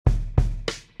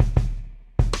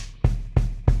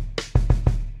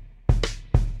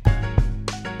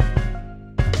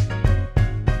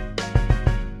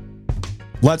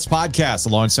Let's Podcast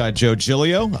alongside Joe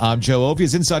Giglio. I'm Joe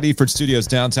Ovies, inside Eford Studios,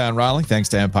 downtown Raleigh. Thanks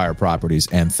to Empire Properties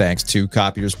and thanks to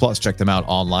Copiers Plus. Check them out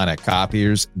online at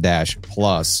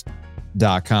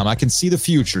copiers-plus.com. I can see the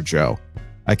future, Joe.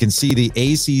 I can see the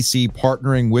ACC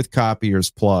partnering with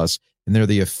Copiers Plus, and they're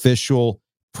the official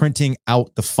printing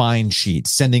out the fine sheet,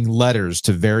 sending letters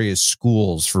to various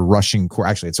schools for rushing.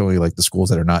 Actually, it's only like the schools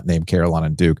that are not named Carolina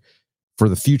and Duke, for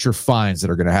the future fines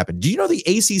that are going to happen. Do you know the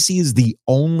ACC is the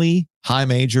only high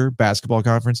major basketball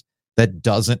conference that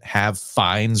doesn't have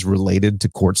fines related to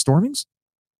court stormings?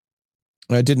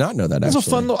 I did not know that. It's a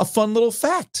fun little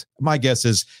fact. My guess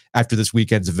is after this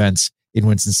weekend's events in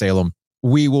Winston-Salem,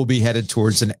 we will be headed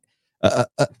towards a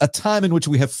time in which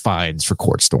we have fines for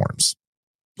court storms.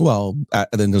 Well,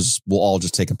 then we'll all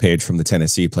just take a page from the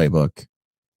Tennessee playbook.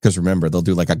 Because remember, they'll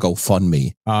do like a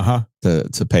GoFundMe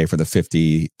to pay for the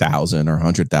 50,000 or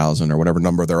 100,000 or whatever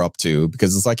number they're up to.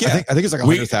 Because it's like, I think it's like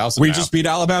 100,000. We just beat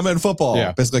Alabama in football.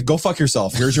 Yeah. It's like, go fuck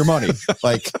yourself. Here's your money.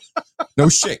 Like, no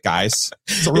shit, guys.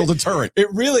 It's a real deterrent. It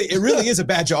really is a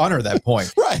badge of honor at that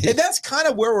point. Right. And that's kind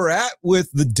of where we're at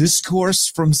with the discourse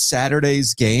from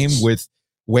Saturday's game with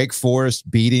Wake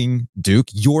Forest beating Duke.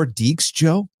 Your Deeks,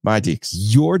 Joe? My Deeks.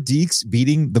 Your Deeks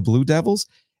beating the Blue Devils.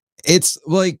 It's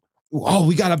like, oh,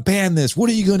 we got to ban this. What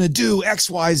are you going to do?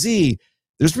 XYZ.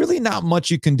 There's really not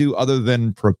much you can do other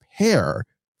than prepare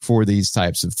for these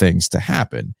types of things to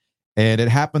happen. And it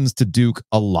happens to Duke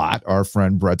a lot. Our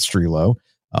friend Brett Strelo,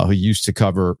 who used to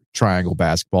cover triangle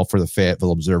basketball for the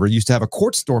Fayetteville Observer, used to have a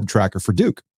court storm tracker for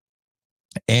Duke.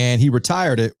 And he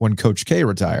retired it when Coach K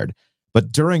retired.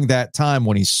 But during that time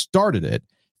when he started it,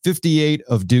 58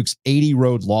 of Duke's 80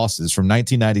 road losses from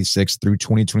 1996 through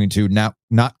 2022, now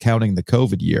not counting the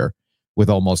COVID year, with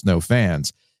almost no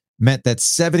fans, meant that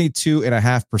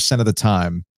 72.5% of the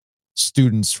time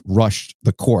students rushed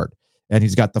the court. And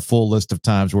he's got the full list of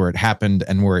times where it happened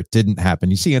and where it didn't happen.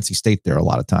 You see NC State there a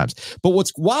lot of times. But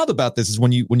what's wild about this is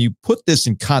when you put this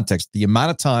in context, the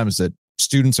amount of times that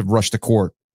students have rushed the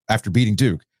court after beating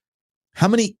Duke, how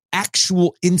many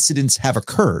actual incidents have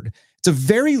occurred? It's a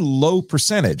very low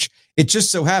percentage. It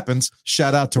just so happens,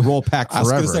 shout out to Roll Pack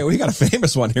Forever. I was going to say, we got a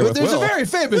famous one here. There's a very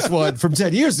famous one from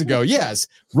 10 years ago. Yes,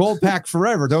 Roll Pack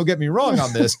Forever. Don't get me wrong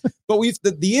on this. But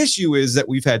the issue is that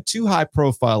we've had two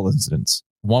high-profile incidents,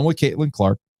 one with Caitlin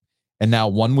Clark and now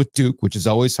one with Duke, which is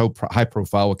always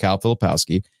high-profile with Cal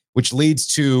Filipowski, which leads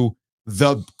to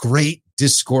the great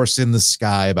discourse in the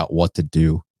sky about what to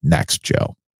do next,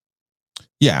 Joe.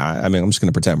 Yeah, I mean, I'm just going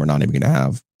to pretend we're not even going to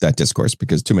have that discourse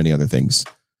because too many other things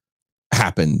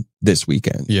happen this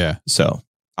weekend. Yeah. So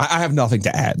I have nothing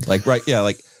to add. Like, right. Yeah.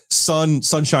 Like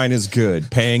sunshine is good.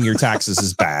 Paying your taxes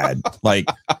is bad. Like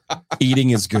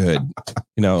eating is good.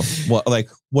 You know,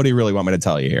 what do you really want me to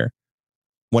tell you here?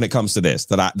 When it comes to this,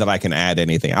 that I can add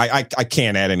anything. I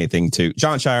can't add anything to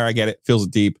John Shire. I get it. Feels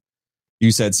it deep. You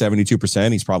said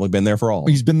 72%. He's probably been there for all.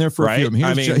 He's been there for right? a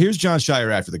few. Here's John Shire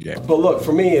after the game. But look,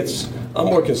 for me, I'm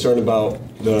more concerned about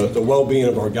the well-being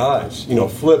of our guys. You know,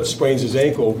 Flip sprains his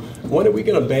ankle. When are we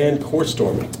going to ban court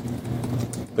storming?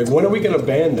 Like, when are we going to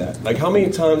ban that? Like, how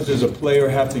many times does a player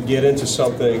have to get into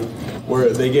something where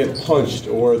they get punched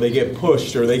or they get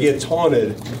pushed or they get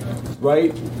taunted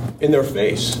right in their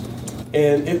face?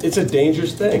 And it's a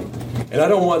dangerous thing. And I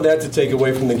don't want that to take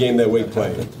away from the game that Wake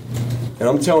played. And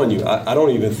I'm telling you, I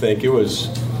don't even think it was,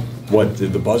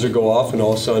 did the buzzer go off and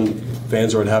all of a sudden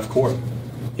fans are at half court?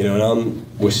 You know, and I'm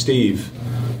with Steve,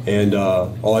 and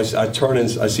I turn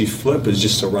and I see Flip is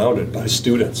just surrounded by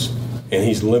students, and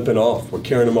he's limping off. We're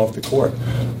carrying him off the court.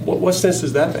 What sense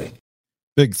does that make?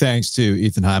 Big thanks to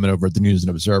Ethan Hyman over at the News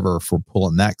and Observer for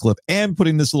pulling that clip and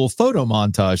putting this little photo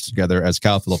montage together as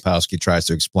Cal Filipowski tries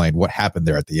to explain what happened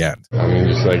there at the end. I mean,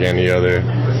 just like any other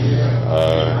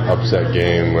upset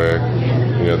game where,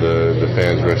 you know, the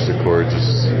fans rush the court,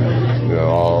 just, you know,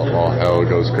 all hell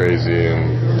goes crazy,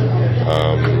 and,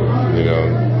 you know,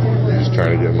 just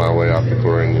trying to get my way off the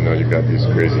court, and, you know, you've got these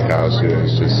crazy college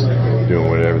students just doing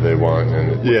whatever they want.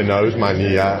 And yeah, no, it was my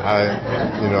knee.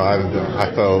 I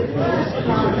felt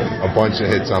a bunch of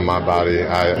hits on my body.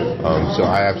 So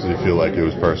I absolutely feel like it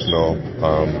was personal,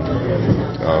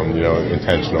 you know,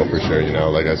 intentional for sure. You know,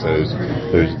 like I said,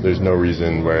 there's no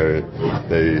reason where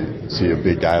they see a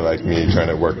big guy like me trying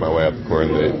to work my way up the court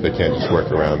and they can't just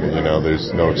work around me. You know,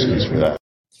 there's no excuse for that.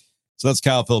 So that's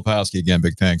Cal Filipowski again.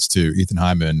 Big thanks to Ethan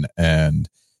Hyman and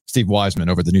Steve Wiseman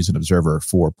over at the News and Observer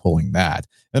for pulling that.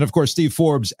 And of course, Steve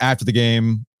Forbes after the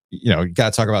game. You know, you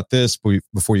got to talk about this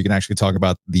before you can actually talk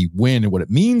about the win and what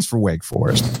it means for Wake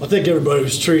Forest. I think everybody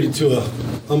was treated to an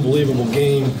unbelievable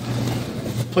game.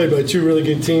 Played by two really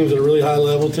good teams at a really high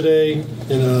level today.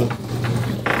 And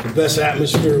the best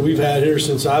atmosphere we've had here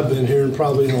since I've been here, and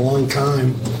probably in a long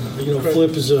time. You know,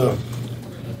 Flip is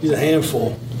he's a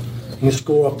handful. He can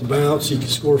score off the bounce. He can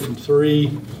score from 3.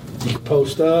 He can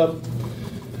post up.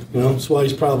 You know, that's why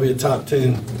he's probably a top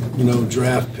 10,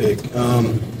 draft pick.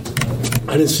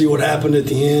 I didn't see what happened at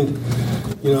the end.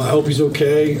 You know, I hope he's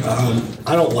okay.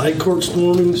 I don't like court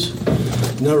stormings.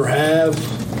 Never have.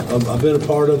 I've been a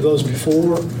part of those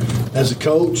before as a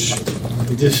coach.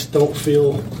 I just don't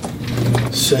feel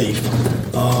safe.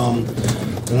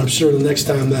 And I'm sure the next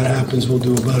time that happens, we'll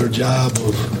do a better job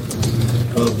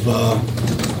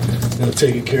of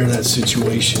taking care of that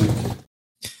situation.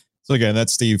 So again,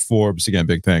 that's Steve Forbes. Again,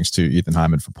 big thanks to Ethan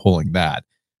Hyman for pulling that.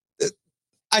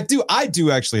 I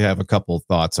do actually have a couple of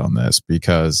thoughts on this,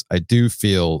 because I do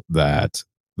feel that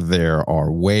there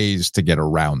are ways to get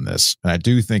around this. And I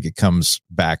do think it comes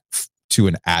back to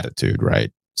an attitude,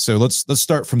 right? So let's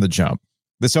start from the jump.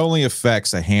 This only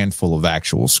affects a handful of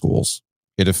actual schools.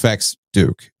 It affects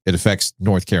Duke. It affects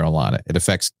North Carolina. It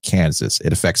affects Kansas.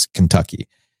 It affects Kentucky.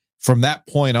 From that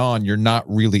point on, you're not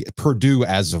really Purdue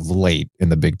as of late in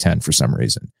the Big Ten for some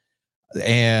reason.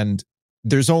 And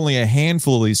there's only a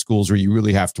handful of these schools where you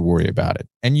really have to worry about it.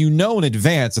 And you know in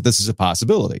advance that this is a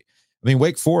possibility. I mean,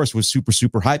 Wake Forest was super,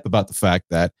 super hype about the fact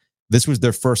that this was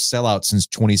their first sellout since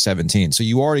 2017. So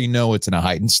you already know it's in a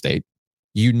heightened state.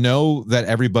 You know that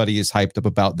everybody is hyped up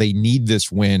about they need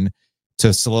this win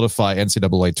to solidify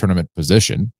NCAA tournament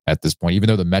position at this point, even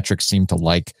though the metrics seem to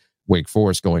like Wake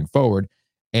Forest going forward.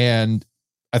 And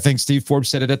I think Steve Forbes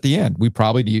said it at the end. We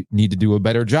probably need to do a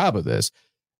better job of this.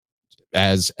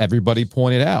 As everybody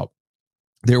pointed out,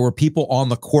 there were people on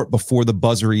the court before the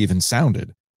buzzer even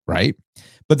sounded, right?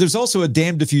 But there's also a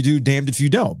damned if you do, damned if you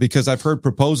don't, because I've heard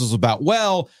proposals about,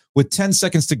 well, with 10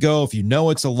 seconds to go, if you know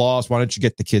it's a loss, why don't you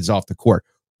get the kids off the court?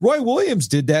 Roy Williams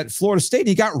did that at Florida State.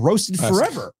 He got roasted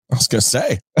forever. I was going to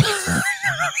say.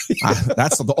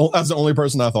 That's the only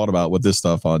person I thought about with this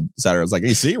stuff on Saturday. I was like,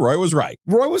 you see, Roy was right.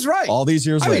 Roy was right. All these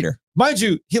years later. Mind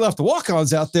you, he left the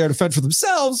walk-ons out there to fend for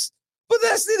themselves. But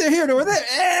that's neither here nor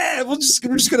there. We're just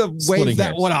going to wave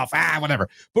that one off. Whatever.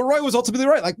 But Roy was ultimately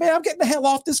right. Like, man, I'm getting the hell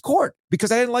off this court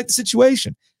because I didn't like the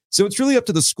situation. So it's really up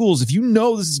to the schools. If you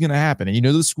know this is going to happen and you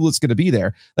know the school that's going to be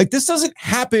there, like this doesn't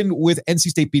happen with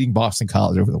NC State beating Boston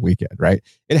College over the weekend, right?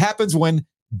 It happens when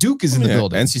Duke is in the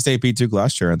building. NC State beat Duke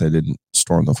last year and they didn't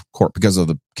storm the court because of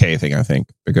the K thing, I think,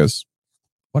 because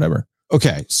whatever.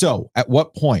 Okay. So at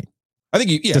what point? I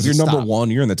think if you're number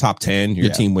one, you're in the top 10, your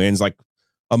team wins, like,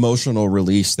 emotional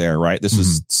release there, right? This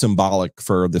was symbolic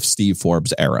for the Steve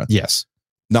Forbes era. Yes.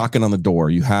 Knocking on the door.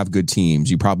 You have good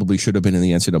teams. You probably should have been in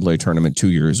the NCAA tournament 2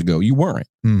 years ago. You weren't.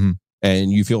 Mm-hmm.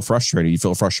 And you feel frustrated. You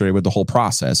feel frustrated with the whole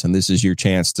process. And this is your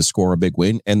chance to score a big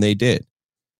win. And they did.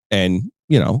 And,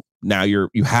 now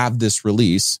you have this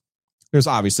release. There's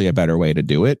obviously a better way to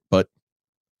do it, but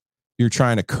you're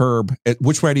trying to curb it.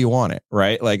 Which way do you want it?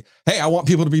 Right? Like, hey, I want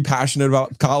people to be passionate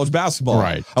about college basketball.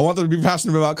 Right. I want them to be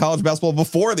passionate about college basketball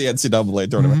before the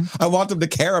NCAA tournament. I want them to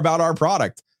care about our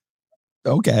product.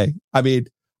 Okay. I mean,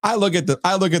 I look at the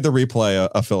replay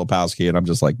of Filipowski and I'm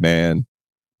just like, man,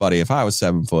 buddy, if I was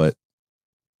 7 foot,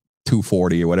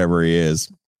 240 or whatever he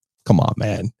is, come on,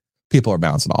 man. People are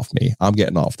bouncing off me. I'm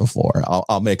getting off the floor.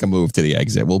 I'll make a move to the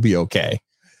exit. We'll be okay.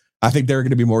 I think they're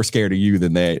going to be more scared of you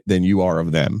than you are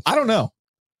of them. I don't know.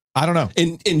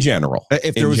 In general.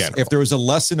 If there was a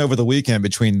lesson over the weekend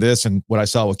between this and what I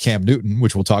saw with Cam Newton,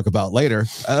 which we'll talk about later,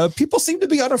 people seem to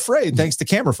be unafraid thanks to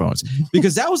camera phones,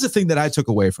 because that was the thing that I took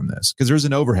away from this, because there's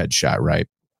an overhead shot, right?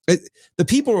 The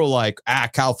people were like,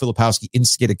 Kyle Filipowski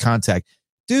instigated contact.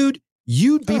 Dude,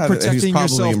 you'd be protecting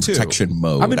yourself in too. Protection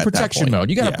mode. I'm in protection mode.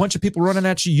 You got a bunch of people running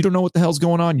at you. You don't know what the hell's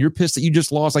going on. You're pissed that you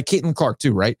just lost, like Caitlin Clark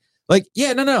too, right? Like,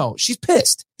 yeah, no. She's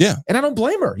pissed. Yeah. And I don't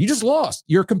blame her. You just lost.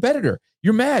 You're a competitor.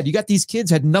 You're mad. You got these kids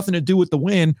had nothing to do with the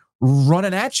win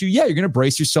running at you. Yeah, you're going to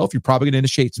brace yourself. You're probably going to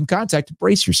initiate some contact to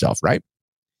brace yourself, right?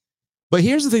 But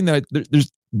here's the thing that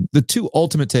there's the two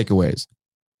ultimate takeaways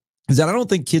is that I don't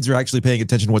think kids are actually paying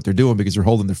attention to what they're doing because they're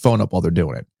holding their phone up while they're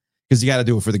doing it. Because you got to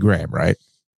do it for the gram, right?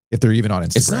 If they're even on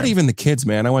Instagram. It's not even the kids,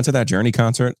 man. I went to that Journey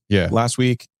concert last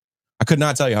week. I could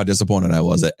not tell you how disappointed I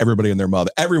was that everybody and their mother,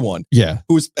 everyone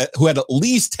who had at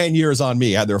least 10 years on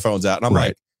me had their phones out. And I'm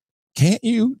like, can't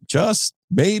you just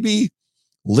maybe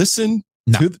listen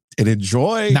to and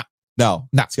enjoy? No,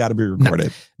 it's got to be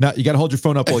recorded. No, you got to hold your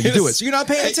phone up while you do it. So you're not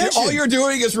paying attention. All you're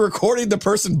doing is recording the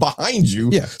person behind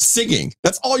you singing.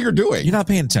 That's all you're doing. You're not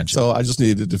paying attention. So I just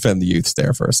needed to defend the youths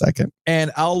there for a second.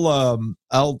 And I'll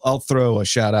throw a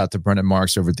shout out to Brendan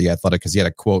Marks over at The Athletic because he had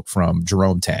a quote from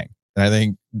Jerome Tang. And I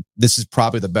think this is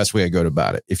probably the best way to go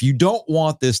about it. If you don't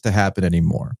want this to happen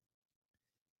anymore,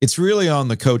 It's really on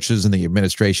the coaches and the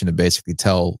administration to basically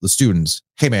tell the students,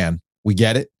 hey, man, we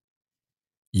get it.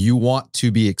 You want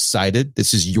to be excited.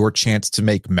 This is your chance to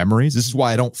make memories. This is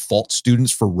why I don't fault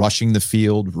students for rushing the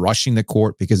field, rushing the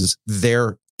court, because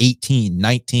they're 18,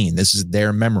 19. This is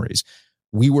their memories.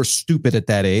 We were stupid at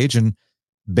that age. And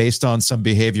based on some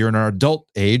behavior in our adult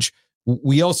age,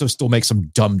 we also still make some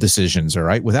dumb decisions, all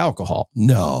right, with alcohol.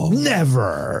 No.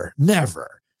 Never.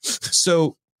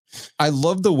 So I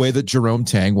love the way that Jerome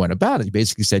Tang went about it. He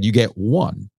basically said, you get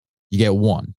one.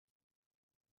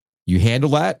 You handle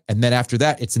that, and then after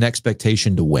that, it's an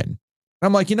expectation to win. And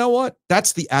I'm like, you know what?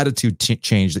 That's the attitude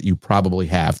change that you probably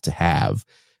have to have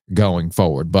going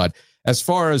forward. But as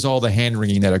far as all the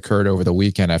hand-wringing that occurred over the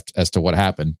weekend as to what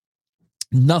happened,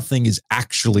 nothing is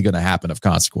actually going to happen of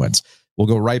consequence. We'll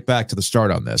go right back to the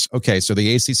start on this. Okay, so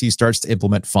the ACC starts to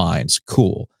implement fines.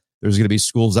 Cool. There's going to be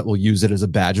schools that will use it as a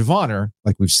badge of honor,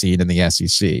 like we've seen in the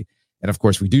SEC. And of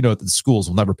course, we do know that the schools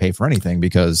will never pay for anything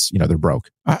because, they're broke.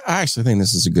 I actually think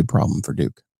this is a good problem for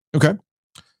Duke. Okay.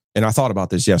 And I thought about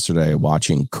this yesterday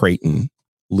watching Creighton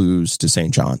lose to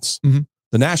St. John's. Mm-hmm.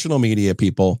 The national media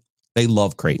people, they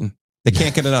love Creighton. They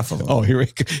can't get enough of them. Oh, here we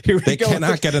go. They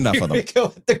cannot get enough of them. Here we go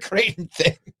with the Creighton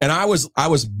thing. And I was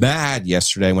mad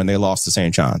yesterday when they lost to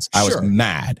St. John's. I was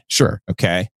mad. Sure.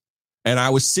 Okay. And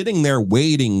I was sitting there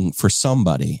waiting for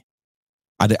somebody.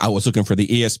 I was looking for the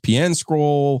ESPN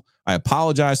scroll. I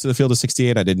apologize to the Field of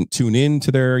 68. I didn't tune in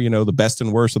to their, the best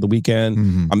and worst of the weekend.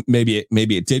 Mm-hmm. Maybe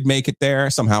it did make it there.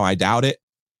 Somehow I doubt it.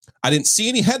 I didn't see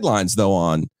any headlines, though,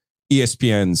 on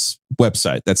ESPN's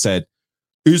website that said,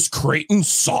 is Creighton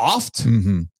soft?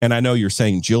 Mm-hmm. And I know you're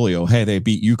saying, Giulio, hey, they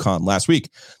beat UConn last week.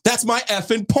 That's my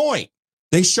effing point.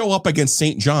 They show up against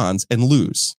St. John's and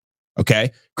lose.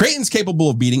 Okay? Creighton's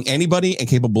capable of beating anybody and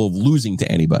capable of losing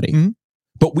to anybody. Mm-hmm.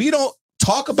 But we don't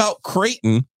talk about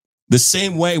Creighton the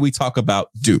same way we talk about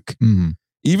Duke. Mm-hmm.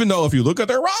 Even though if you look at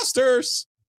their rosters,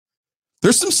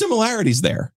 there's some similarities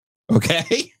there.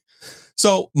 Okay?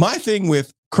 So my thing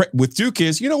with Duke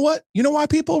is, you know what? You know why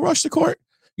people rush the court?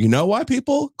 You know why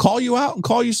people call you out and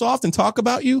call you soft and talk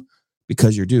about you?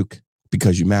 Because you're Duke.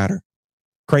 Because you matter.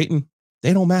 Creighton,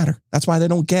 they don't matter. That's why they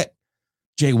don't get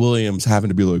Jay Williams having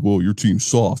to be like, whoa, your team's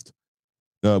soft.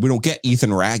 We don't get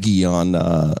Ethan Raggy on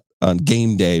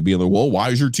game day being like, whoa, why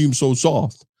is your team so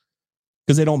soft?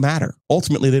 Because they don't matter.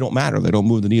 Ultimately, they don't matter. They don't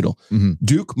move the needle. Mm-hmm.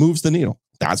 Duke moves the needle.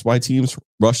 That's why teams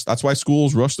rush. That's why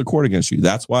schools rush the court against you.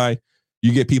 That's why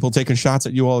you get people taking shots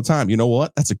at you all the time. You know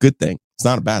what? That's a good thing. It's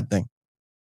not a bad thing.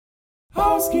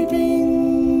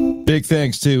 Housekeeping. Big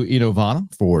thanks to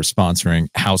Enovana for sponsoring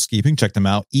housekeeping. Check them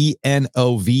out. ENOVANA.com.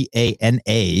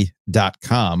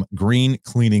 Green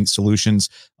Cleaning Solutions.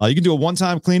 You can do a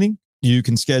one-time cleaning. You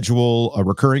can schedule a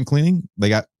recurring cleaning. They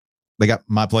got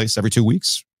my place every 2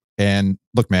 weeks. And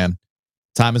look, man,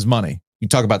 time is money. You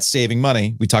talk about saving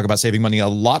money. We talk about saving money a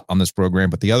lot on this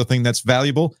program, but the other thing that's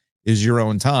valuable is your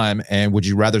own time. And would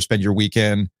you rather spend your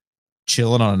weekend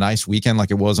chilling on a nice weekend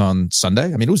like it was on Sunday?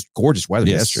 I mean, it was gorgeous weather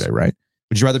yesterday, right?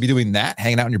 Would you rather be doing that,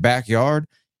 hanging out in your backyard,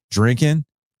 drinking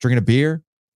a beer,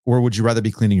 or would you rather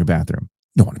be cleaning your bathroom?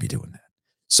 You don't want to be doing that.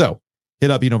 So hit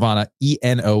up Enovana,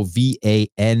 ENOVANA.com.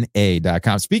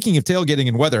 Speaking of tailgating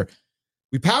and weather,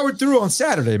 we powered through on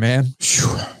Saturday, man.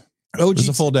 It was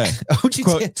a full day. Quote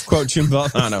Jim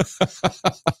Valano.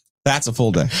 That's a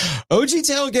full day. OG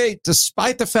tailgate,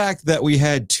 despite the fact that we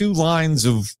had 2 lines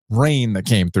of rain that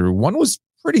came through. One was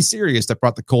pretty serious that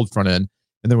brought the cold front in,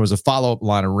 and there was a follow-up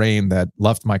line of rain that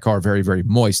left my car very, very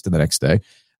moist the next day.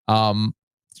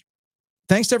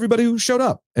 Thanks to everybody who showed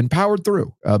up and powered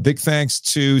through. Big thanks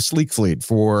to Sleek Fleet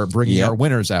for bringing our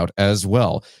winners out as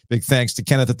well. Big thanks to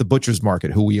Kenneth at the Butcher's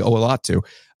Market, who we owe a lot to,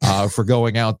 for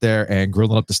going out there and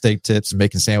grilling up the steak tips and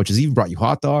making sandwiches. He even brought you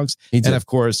hot dogs. And of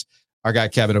course, our guy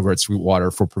Kevin over at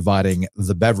Sweetwater for providing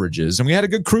the beverages. And we had a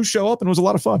good crew show up and it was a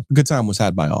lot of fun. A good time was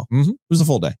had by all. Mm-hmm. It was a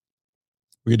full day.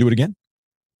 We can do it again?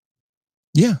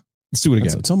 Yeah. Let's do it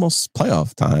again. It's almost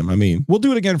playoff time. I mean, we'll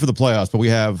do it again for the playoffs, but we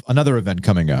have another event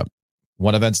coming up.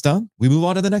 One event's done, we move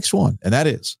on to the next one, and that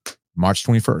is March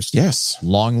 21st. Yes.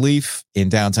 Longleaf in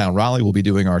downtown Raleigh. We'll be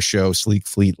doing our show, Sleek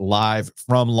Fleet, live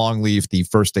from Longleaf, the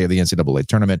first day of the NCAA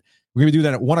tournament. We're going to do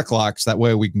that at 1 o'clock, so that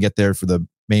way we can get there for the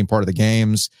main part of the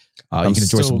games. You can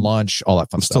enjoy some lunch, all that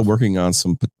fun stuff. I'm still working on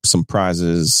some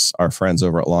prizes. Our friends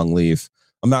over at Longleaf.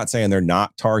 I'm not saying they're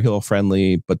not Tar Heel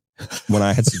friendly, but when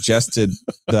I had suggested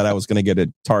that I was going to get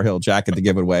a Tar Heel jacket to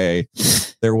give away,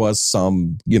 there was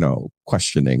some,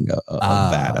 questioning of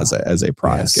that as a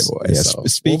prize giveaway. Yes. So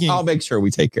I'll make sure we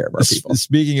take care of our people.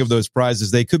 Speaking of those prizes,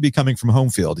 they could be coming from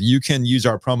Home Field. You can use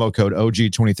our promo code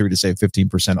OG23 to save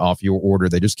 15% off your order.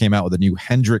 They just came out with a new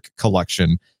Hendrick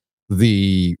collection.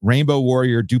 the Rainbow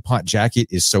Warrior DuPont jacket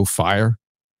is so fire.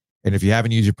 And if you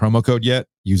haven't used your promo code yet,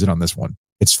 use it on this one.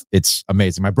 It's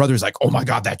amazing. My brother's like, oh my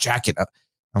God, that jacket.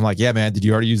 I'm like, yeah, man. Did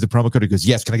you already use the promo code? He goes,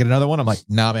 yes. Can I get another one? I'm like,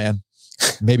 nah, man.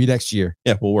 Maybe next year.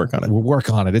 Yeah, we'll work on it. We'll work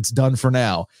on it. It's done for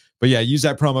now. But yeah, use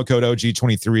that promo code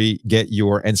OG23. Get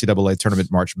your NCAA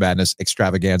Tournament March Madness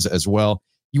extravaganza as well.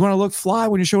 You want to look fly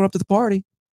when you're showing up to the party.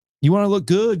 You want to look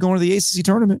good going to the ACC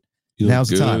tournament. Now's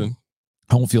the time.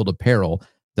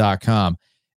 Homefieldapparel.com.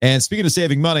 And speaking of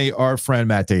saving money, our friend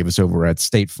Matt Davis over at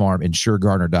State Farm,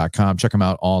 InsureGardner.com. Check him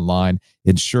out online,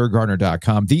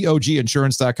 InsureGardner.com,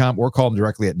 TheOGInsurance.com, or call him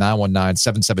directly at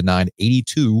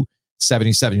 919-779-8277.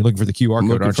 You're looking for the QR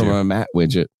code, aren't you? From a Matt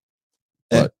widget.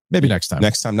 But maybe next time.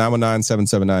 Next time,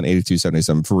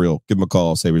 919-779-8277. For real. Give him a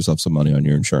call. Save yourself some money on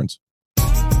your insurance.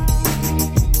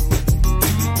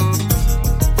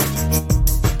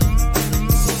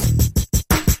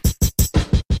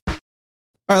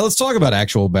 All right, let's talk about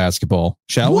actual basketball,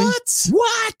 shall we?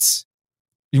 What?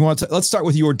 You want to? Let's start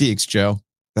with your Deeks, Joe.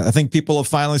 I think people have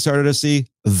finally started to see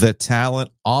the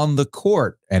talent on the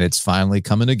court, and it's finally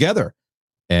coming together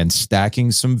and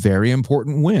stacking some very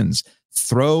important wins.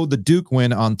 Throw the Duke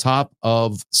win on top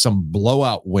of some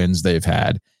blowout wins they've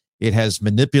had. It has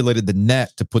manipulated the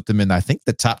net to put them in, I think,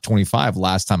 the top 25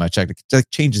 last time I checked. It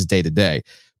changes day to day.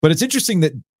 But it's interesting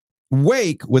that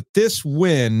Wake, with this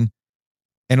win,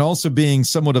 and also being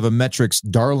somewhat of a metrics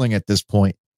darling at this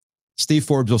point, Steve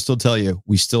Forbes will still tell you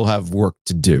we still have work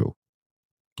to do.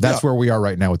 That's where we are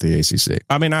right now with the ACC.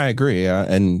 I mean, I agree.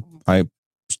 And I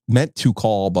meant to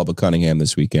call Bubba Cunningham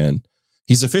this weekend.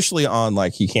 He's officially on,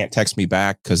 like, he can't text me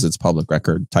back because it's public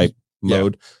record type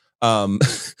mode.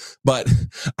 But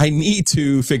I need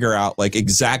to figure out, like,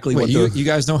 exactly what you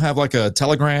guys don't have, like, a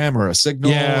Telegram or a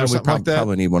Signal or something like that?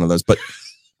 Probably need one of those. But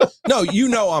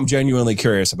no, I'm genuinely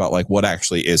curious about, like, what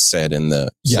actually is said in the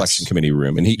selection committee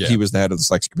room. And he was the head of the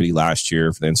selection committee last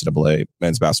year for the NCAA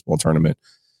men's basketball tournament.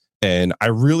 And I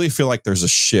really feel like there's a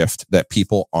shift that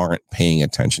people aren't paying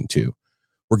attention to.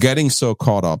 We're getting so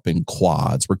caught up in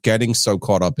quads. We're getting so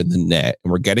caught up in the net.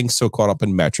 And we're getting so caught up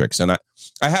in metrics. And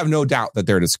I have no doubt that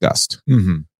they're discussed.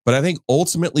 Mm-hmm. But I think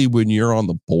ultimately when you're on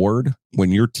the board,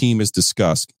 when your team is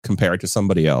discussed compared to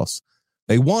somebody else,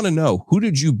 they want to know, who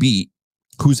did you beat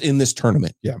who's in this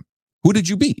tournament? Yeah. Who did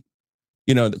you beat?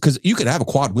 You know, because you could have a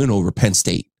quad win over Penn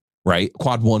State, right?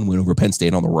 Quad 1 win over Penn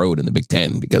State on the road in the Big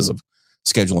Ten because of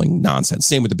scheduling nonsense.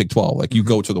 Same with the Big 12. Like, you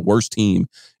go to the worst team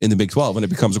in the Big 12 and it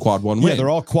becomes a quad 1 win. Yeah,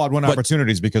 they're all quad 1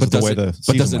 opportunities because of the way the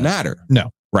season does it went. matter? No.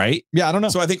 Right? Yeah, I don't know.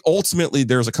 So I think ultimately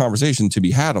there's a conversation to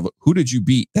be had of who did you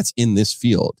beat that's in this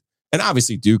field? And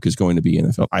obviously Duke is going to be in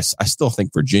the field. I still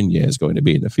think Virginia is going to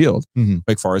be in the field. Mm-hmm.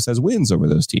 Wake Forest has wins over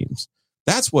those teams.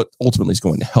 That's what ultimately is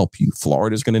going to help you.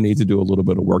 Florida is going to need to do a little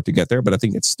bit of work to get there, but I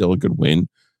think it's still a good win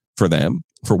for them,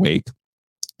 for Wake.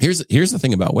 Here's the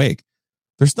thing about Wake.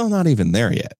 They're still not even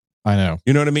there yet. I know.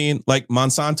 You know what I mean? Like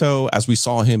Monsanto, as we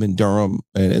saw him in Durham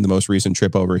in the most recent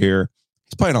trip over here,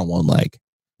 he's playing on one leg.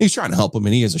 He's trying to help him,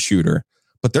 and he is a shooter.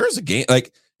 But there's a game,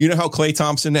 like, you know how Klay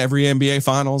Thompson every NBA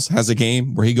Finals has a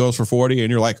game where he goes for 40, and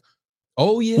you're like,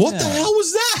 oh, yeah. What the hell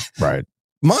was that? Right.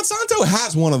 Monsanto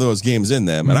has one of those games in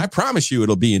them, and I promise you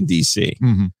it'll be in DC.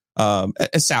 Mm-hmm.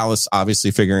 Salas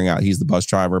obviously figuring out he's the bus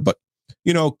driver, but,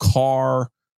 you know, Carr,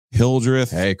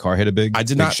 Hildreth. Hey, Carr hit a big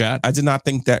shot. I did not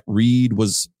think that Reed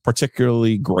was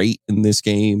particularly great in this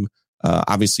game.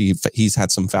 Obviously, he's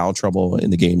had some foul trouble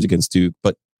in the games against Duke,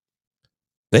 but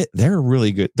they're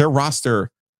really good. Their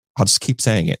roster, I'll just keep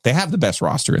saying it, they have the best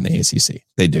roster in the ACC.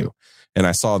 They do. And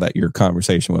I saw that your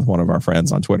conversation with one of our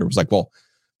friends on Twitter was like, well,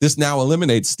 this now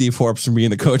eliminates Steve Forbes from being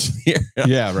the coach of the year.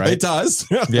 Yeah, right. It does.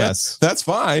 Yes. That's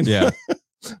fine. Yeah.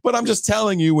 But I'm just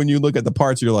telling you, when you look at the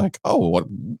parts, you're like, oh,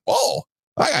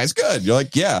 that guy's good. You're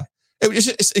like, yeah.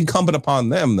 It's incumbent upon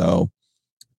them, though,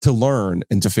 to learn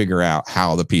and to figure out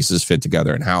how the pieces fit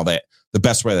together and how the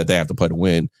best way that they have to play to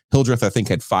win. Hildreth, I think,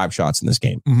 had 5 shots in this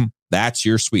game. Mm-hmm. That's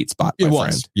your sweet spot, my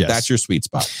friend. Yes. That's your sweet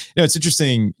spot. You know, it's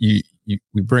interesting.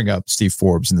 We bring up Steve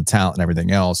Forbes and the talent and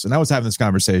everything else. And I was having this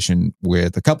conversation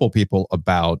with a couple of people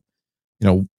about, you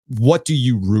know, what do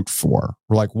you root for?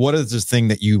 Or like, what is this thing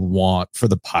that you want for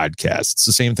the podcast? It's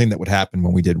the same thing that would happen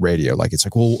when we did radio. Like, it's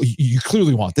like, well, you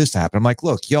clearly want this to happen. I'm like,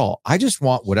 look, y'all, I just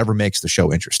want whatever makes the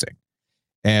show interesting.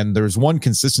 And there's one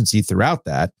consistency throughout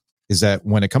that, is that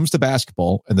when it comes to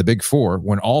basketball and the Big Four,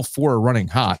 when all 4 are running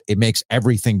hot, it makes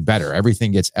everything better.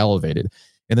 Everything gets elevated.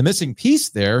 And the missing piece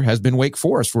there has been Wake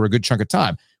Forest for a good chunk of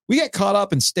time. We get caught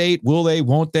up in state. Will they?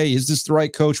 Won't they? Is this the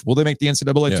right coach? Will they make the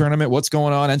NCAA tournament? What's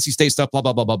going on? NC State stuff, blah,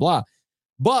 blah, blah, blah, blah.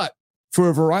 But for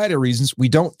a variety of reasons, we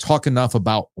don't talk enough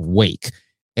about Wake.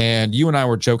 And you and I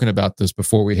were joking about this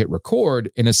before we hit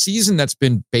record. In a season that's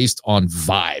been based on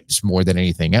vibes more than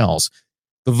anything else,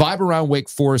 the vibe around Wake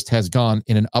Forest has gone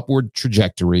in an upward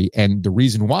trajectory. And the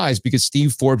reason why is because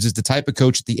Steve Forbes is the type of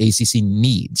coach that the ACC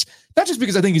needs. Not just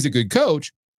because I think he's a good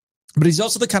coach, but he's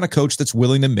also the kind of coach that's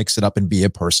willing to mix it up and be a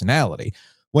personality.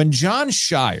 When John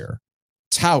Shire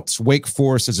touts Wake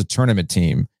Forest as a tournament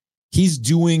team, he's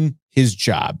doing his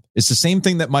job. It's the same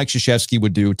thing that Mike Krzyzewski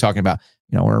would do, talking about,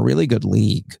 we're a really good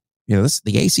league. The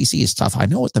ACC is tough. I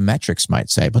know what the metrics might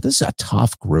say, but this is a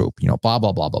tough group, blah,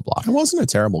 blah, blah, blah, blah. It wasn't a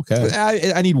terrible coach.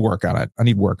 I need work on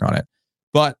it.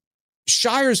 But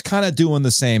Shire's kind of doing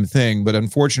the same thing, but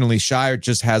unfortunately, Shire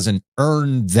just hasn't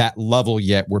earned that level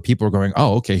yet where people are going,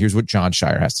 oh, okay, here's what John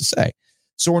Shire has to say.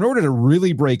 So in order to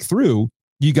really break through,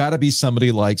 you got to be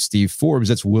somebody like Steve Forbes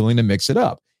that's willing to mix it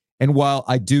up. And while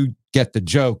I do get the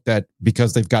joke that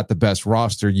because they've got the best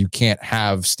roster, you can't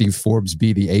have Steve Forbes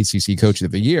be the ACC Coach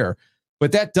of the Year,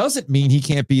 but that doesn't mean he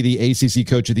can't be the ACC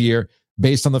Coach of the Year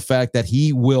based on the fact that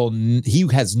he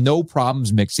has no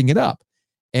problems mixing it up.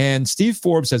 And Steve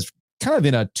Forbes has kind of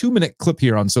in a 2-minute clip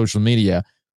here on social media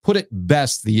put it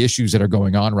best, the issues that are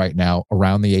going on right now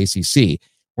around the ACC.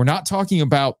 We're not talking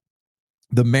about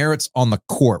the merits on the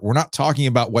court. We're not talking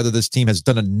about whether this team has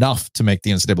done enough to make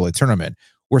the NCAA tournament.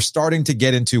 We're starting to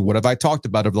get into what have I talked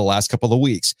about over the last couple of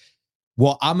weeks.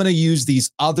 Well, I'm going to use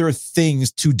these other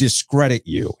things to discredit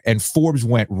you. And Forbes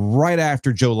went right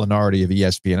after Joe Lunardi of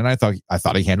ESPN, and I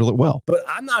thought he handled it well. But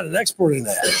I'm not an expert in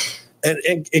that.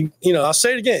 And I'll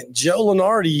say it again. Joe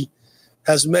Lunardi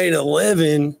has made a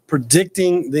living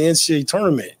predicting the NCAA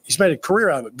tournament. He's made a career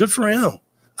out of it. Good for him.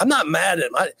 I'm not mad at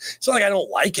him. It's not like I don't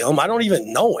like him. I don't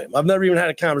even know him. I've never even had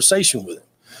a conversation with him.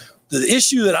 The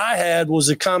issue that I had was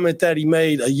a comment that he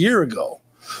made a year ago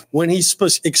when he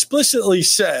explicitly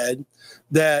said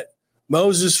that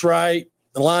Moses Wright,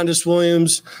 Alondas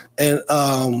Williams, and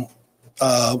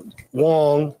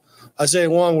Isaiah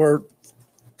Wong were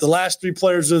the last 3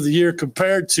 players of the year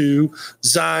compared to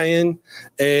Zion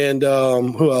and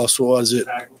who else was it?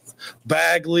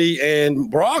 Bagley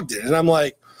and Brogdon. And I'm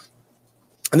like,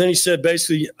 and then he said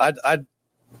basically,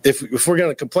 if we're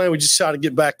going to complain, we just got to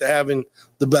get back to having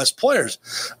the best players.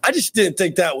 I just didn't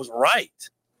think that was right.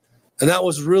 And that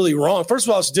was really wrong. First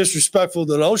of all, it's disrespectful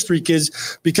to those 3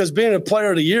 kids because being a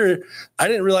player of the year, I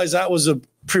didn't realize that was a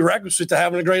prerequisite to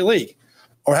having a great league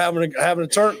or having a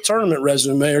tournament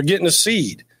resume or getting a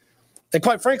seed. And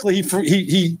quite frankly,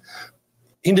 he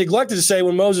neglected to say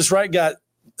when Moses Wright got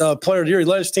player of the year, he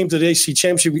led his team to the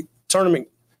ACC tournament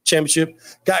championship,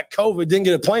 got COVID, didn't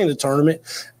get a play in the tournament.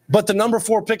 But the number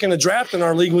 4 pick in the draft in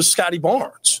our league was Scotty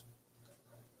Barnes.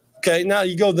 Okay, now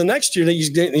you go the next year,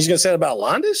 he's going to say about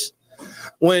Alondas?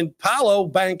 When Paolo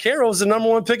Banchero was the number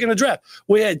 1 pick in the draft.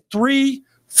 We had 3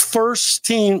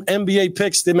 first-team NBA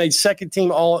picks that made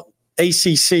second-team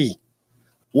All-ACC.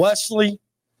 Wesley,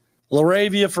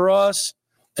 LaRavia for us,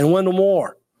 and Wendell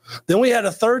Moore. Then we had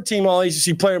a third-team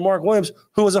All-ACC player, Mark Williams,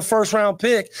 who was a first-round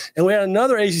pick, and we had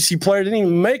another ACC player that didn't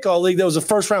even make All-League that was a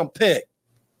first-round pick.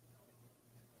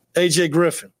 A.J.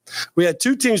 Griffin. We had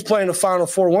 2 teams playing the Final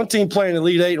Four, 1 team playing the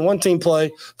Elite 8, and 1 team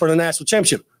play for the national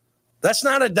championship. That's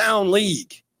not a down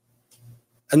league.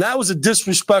 And that was a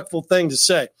disrespectful thing to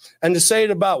say. And to say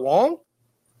it about Wong,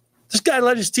 this guy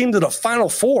led his team to the Final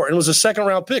Four and was a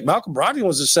second-round pick. Malcolm Brogdon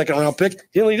was a second-round pick.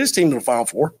 He didn't lead his team to the Final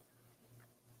Four.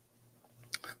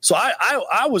 So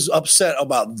I was upset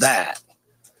about that,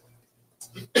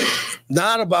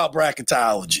 not about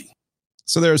bracketology.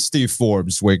 So there's Steve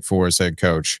Forbes, Wake Forest head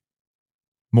coach.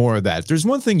 More of that. There's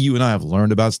one thing you and I have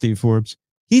learned about Steve Forbes.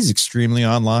 He's extremely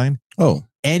online. Oh.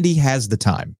 And he has the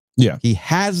time. Yeah. He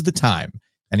has the time.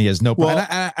 And he has no problem.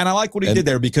 And I like what he did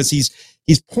there because he's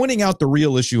pointing out the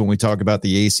real issue when we talk about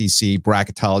the ACC,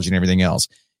 bracketology, and everything else.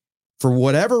 For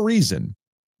whatever reason,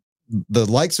 the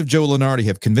likes of Joe Lunardi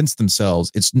have convinced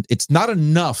themselves it's not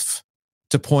enough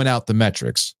to point out the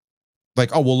metrics.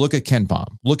 Like, oh, well, look at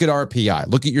KenPom. Look at RPI.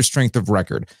 Look at your strength of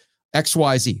record.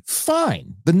 XYZ.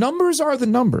 Fine. The numbers are the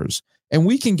numbers. And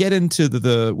we can get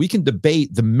into we can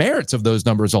debate the merits of those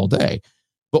numbers all day.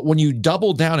 But when you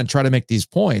double down and try to make these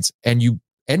points and you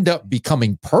end up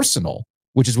becoming personal,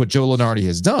 which is what Joe Lunardi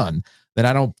has done, then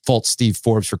I don't fault Steve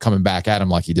Forbes for coming back at him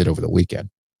like he did over the weekend.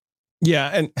 Yeah.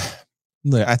 And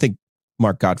I think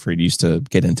Mark Gottfried used to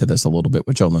get into this a little bit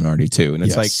with Joe Lunardi too. And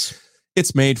it's like,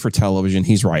 it's made for television.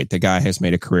 He's right. The guy has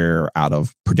made a career out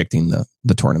of predicting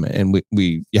the tournament. And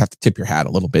you have to tip your hat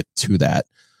a little bit to that.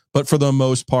 But for the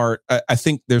most part, I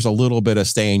think there's a little bit of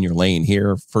stay in your lane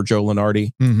here for Joe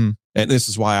Lunardi. Mm-hmm. And this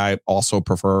is why I also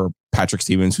prefer Patrick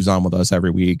Stevens, who's on with us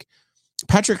every week.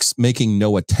 Patrick's making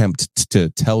no attempt to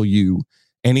tell you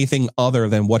anything other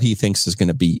than what he thinks is going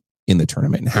to be in the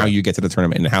tournament and how you get to the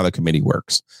tournament and how the committee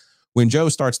works. When Joe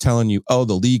starts telling you, oh,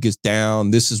 the league is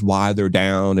down, this is why they're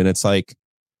down. And it's like,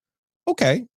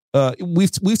 okay,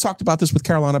 we've talked about this with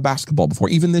Carolina basketball before,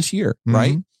 even this year,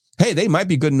 right? Hey, they might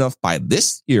be good enough by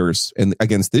this year's and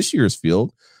against this year's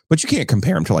field, but you can't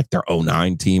compare them to like their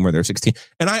 09 team or their 16.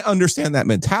 And I understand that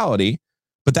mentality,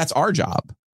 but that's our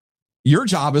job. Your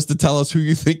job is to tell us who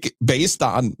you think, based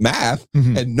on math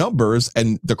and numbers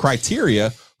and the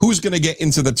criteria, who's going to get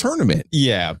into the tournament.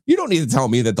 Yeah. You don't need to tell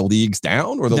me that the league's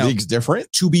down or the league's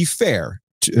different. To be fair,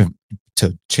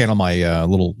 to channel my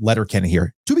little Letterkenny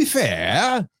here, to be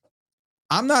fair,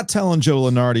 I'm not telling Joe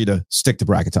Lunardi to stick to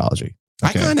bracketology.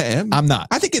 Okay? I kind of am. I'm not.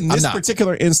 I think in this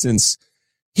particular instance,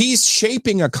 he's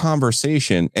shaping a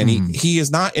conversation and he is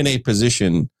not in a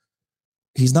position.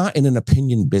 He's not in an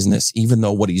opinion business, even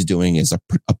though what he's doing is a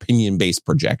opinion-based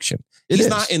projection. He's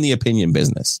not in the opinion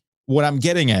business. What I'm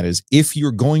getting at is, if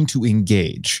you're going to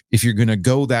engage, if you're going to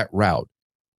go that route,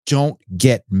 don't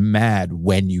get mad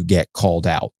when you get called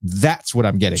out. That's what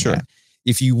I'm getting at.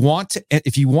 If you want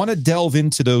to delve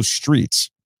into those streets,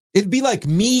 it'd be like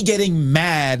me getting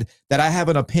mad that I have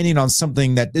an opinion on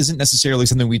something that isn't necessarily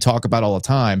something we talk about all the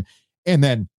time, and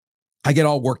then I get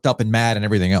all worked up and mad and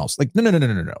everything else. Like, no.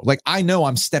 Like, I know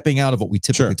I'm stepping out of what we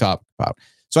typically talk about.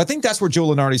 So I think that's where Joe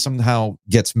Lunardi somehow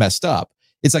gets messed up.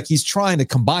 It's like he's trying to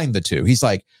combine the two. He's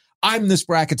like, I'm this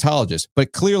bracketologist,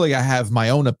 but clearly I have my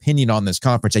own opinion on this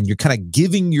conference, and you're kind of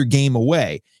giving your game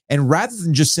away. And rather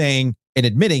than just saying and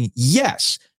admitting,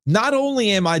 yes, not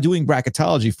only am I doing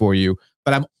bracketology for you,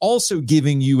 but I'm also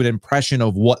giving you an impression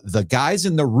of what the guys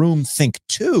in the room think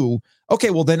too. Okay,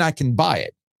 well, then I can buy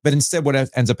it. But instead, what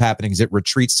ends up happening is it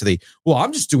retreats to well,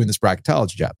 I'm just doing this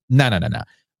bracketology job. No.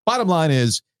 Bottom line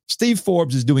is, Steve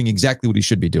Forbes is doing exactly what he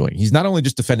should be doing. He's not only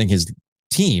just defending his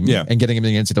team and getting him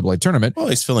in the NCAA tournament. Well,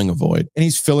 he's filling a void. And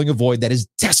he's filling a void that is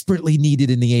desperately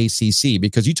needed in the ACC,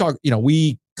 because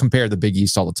we compare the Big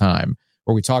East all the time,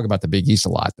 or we talk about the Big East a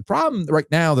lot. The problem right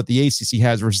now that the ACC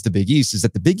has versus the Big East is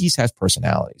that the Big East has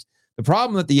personalities. The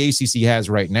problem that the ACC has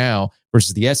right now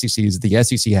versus the SEC is that the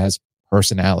SEC has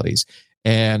personalities.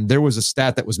 And there was a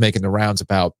stat that was making the rounds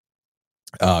about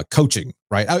coaching,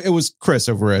 right? It was Chris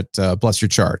over at Bless Your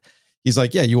Chart. He's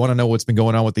like, yeah, you want to know what's been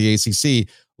going on with the ACC?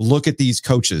 Look at these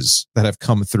coaches that have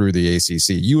come through the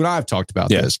ACC. You and I have talked about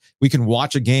this. We can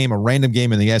watch a random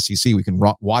game in the SEC. We can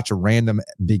watch a random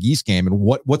Big East game. And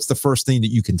what's the first thing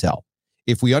that you can tell?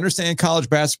 If we understand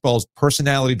college basketball is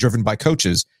personality driven by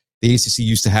coaches, the ACC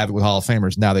used to have it with Hall of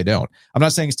Famers. Now they don't. I'm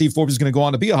not saying Steve Forbes is going to go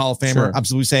on to be a Hall of Famer. Sure. I'm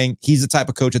simply saying he's the type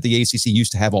of coach that the ACC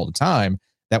used to have all the time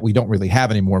that we don't really have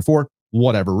anymore for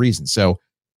whatever reason. So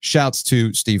shouts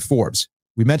to Steve Forbes.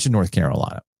 We mentioned North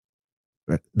Carolina.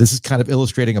 This is kind of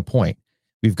illustrating a point.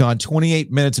 We've gone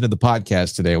 28 minutes into the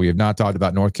podcast today. We have not talked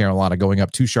about North Carolina going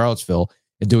up to Charlottesville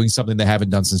and doing something they haven't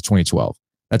done since 2012.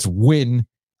 That's win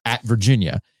at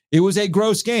Virginia. It was a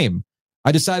gross game.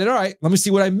 I decided, all right, let me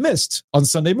see what I missed on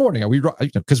Sunday morning.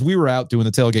 Because we were out doing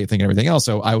the tailgate thing and everything else,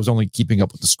 so I was only keeping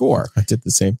up with the score. I did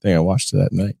the same thing. I watched it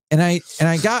that night. And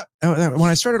I got, when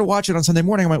I started to watch it on Sunday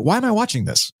morning, I'm like, why am I watching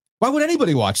this? Why would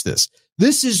anybody watch this?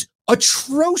 This is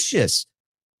atrocious.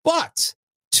 But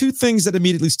two things that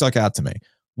immediately stuck out to me.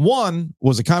 One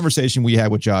was a conversation we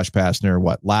had with Josh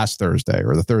Pastner, last Thursday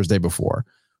or the Thursday before,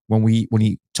 when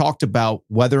he talked about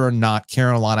whether or not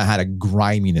Carolina had a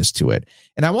griminess to it.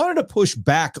 And I wanted to push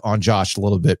back on Josh a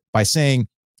little bit by saying,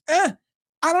 I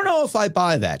don't know if I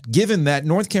buy that, given that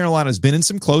North Carolina has been in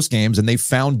some close games and they've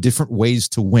found different ways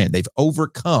to win. They've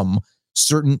overcome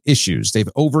certain issues. They've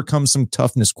overcome some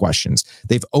toughness questions.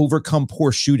 They've overcome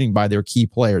poor shooting by their key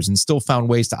players and still found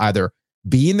ways to either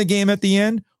be in the game at the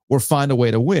end or find a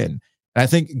way to win. And I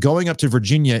think going up to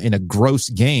Virginia in a gross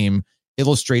game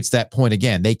illustrates that point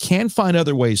again. They can find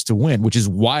other ways to win, which is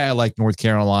why I like North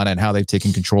Carolina and how they've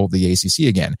taken control of the ACC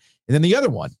again. And then the other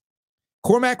one,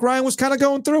 Cormac Ryan was kind of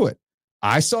going through it.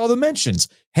 I saw the mentions.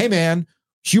 Hey, man,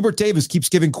 Hubert Davis keeps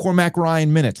giving Cormac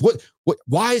Ryan minutes.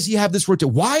 Why does he have this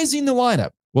rotation? Why is he in the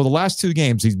lineup? Well, the last two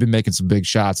games, he's been making some big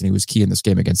shots, and he was key in this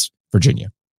game against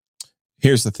Virginia.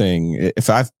 Here's the thing.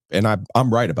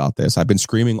 I'm right about this. I've been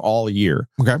screaming all year.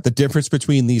 Okay. The difference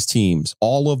between these teams,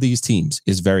 all of these teams,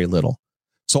 is very little.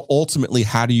 So ultimately,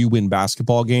 how do you win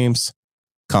basketball games?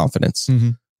 Confidence.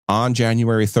 Mm-hmm. On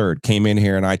January 3rd, came in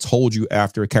here and I told you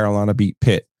after Carolina beat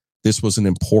Pitt, this was an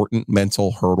important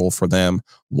mental hurdle for them.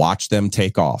 Watch them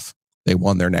take off. They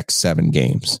won their next 7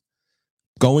 games.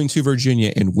 Going to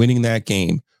Virginia and winning that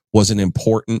game was an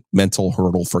important mental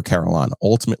hurdle for Carolina.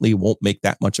 Ultimately, won't make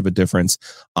that much of a difference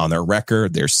on their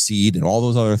record, their seed, and all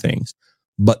those other things.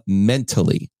 But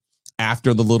mentally,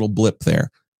 after the little blip there.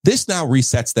 This now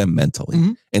resets them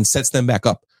mentally and sets them back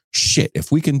up. Shit,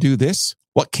 if we can do this,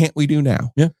 what can't we do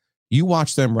now? Yeah. You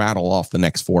watch them rattle off the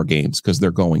next 4 games because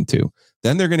they're going to.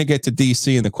 Then they're going to get to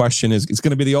DC, and the question is, it's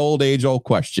going to be the old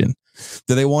question.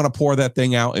 Do they want to pour that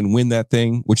thing out and win that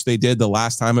thing, which they did the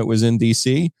last time it was in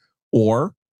DC?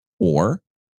 Or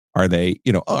are they,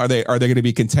 are they going to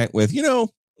be content with,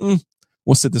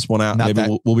 we'll sit this one out.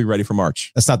 Maybe we'll be ready for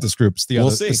March. That's not this group. It's the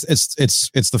other. See.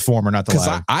 It's the former, not the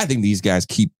latter. I think these guys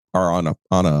are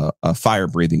on a fire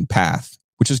breathing path,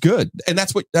 which is good. And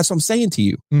that's what I'm saying to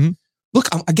you. Mm-hmm. Look,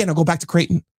 I'll go back to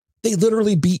Creighton. They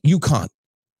literally beat UConn.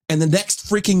 And the next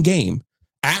freaking game,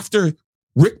 after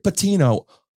Rick Pitino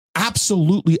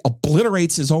absolutely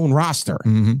obliterates his own roster,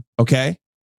 okay?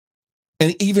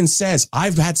 And even says,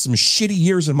 I've had some shitty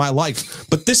years in my life,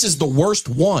 but this is the worst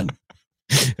one.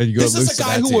 This is a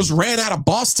guy who was ran out of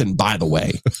Boston, by the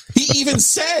way. He even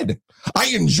said, I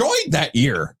enjoyed that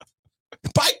year.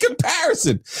 By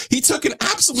comparison, he took an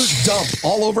absolute dump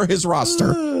all over his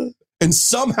roster. And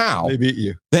somehow they beat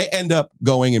you. They end up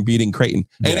going and beating Creighton.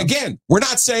 And again, we're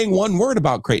not saying one word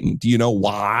about Creighton. Do you know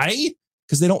why?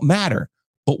 Because they don't matter.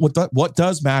 But what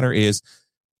does matter is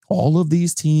all of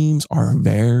these teams are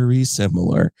very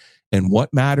similar. And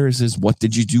what matters is, what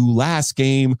did you do last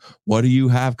game? What do you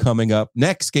have coming up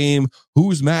next game?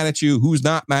 Who's mad at you? Who's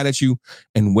not mad at you?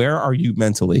 And where are you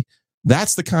mentally?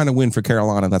 That's the kind of win for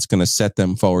Carolina that's going to set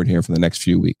them forward here for the next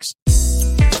few weeks.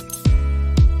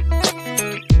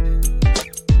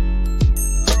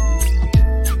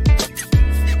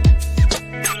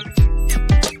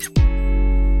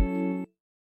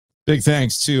 Big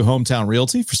thanks to Hometown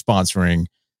Realty for sponsoring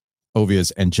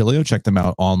Ovia's and Giglio. Check them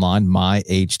out online,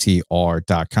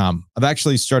 myhtr.com. I've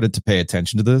actually started to pay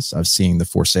attention to this. I've seen the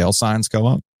for sale signs go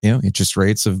up. Interest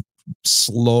rates have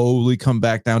slowly come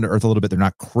back down to earth a little bit. They're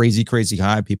not crazy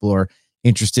high. People are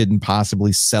interested in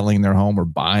possibly selling their home or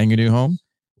buying a new home.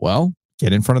 Well,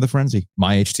 get in front of the frenzy,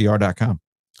 myhtr.com.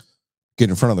 Get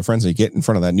in front of the frenzy, get in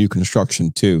front of that new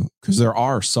construction too. Because there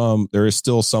is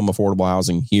still some affordable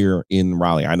housing here in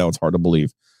Raleigh. I know it's hard to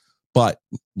believe, but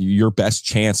your best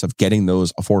chance of getting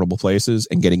those affordable places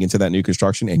and getting into that new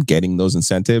construction and getting those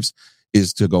incentives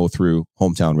is to go through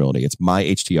Hometown Realty. It's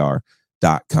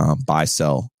myhtr.com. Buy,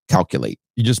 sell, calculate.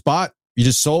 You just bought, you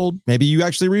just sold, maybe you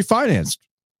actually refinanced.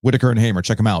 Whitaker and Hamer,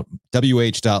 check them out.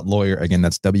 wh.lawyer. Again,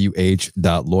 that's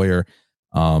wh.lawyer.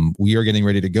 We are getting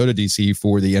ready to go to DC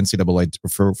for the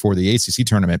NCAA for the ACC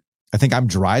tournament. I think I'm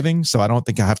driving, so I don't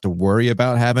think I have to worry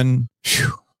about having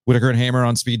Whitaker and Hamer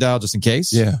on speed dial just in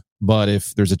case. Yeah. But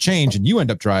if there's a change and you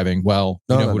end up driving, well,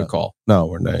 you know who to call. No,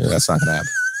 we're not. That's not going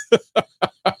to happen.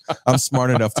 I'm smart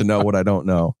enough to know what I don't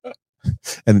know.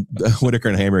 And Whitaker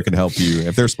and Hamer can help you.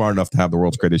 If they're smart enough to have the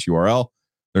world's greatest URL,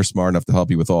 they're smart enough to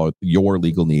help you with all your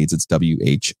legal needs. It's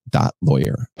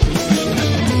wh.lawyer.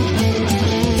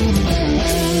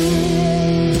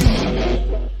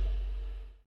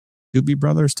 Doobie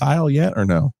Brothers tile yet or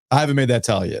no? I haven't made that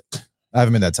tile yet. I'll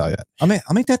make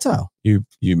that tile. You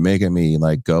making me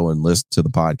like go and listen to the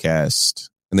podcast,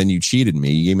 and then you cheated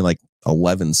me. You gave me like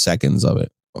 11 seconds of it.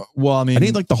 Well, I mean, I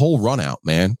need like the whole run out,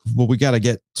 man. Well, we got to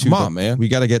get to man. We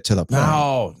got to get to the point.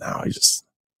 No.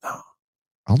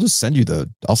 I'll just send you the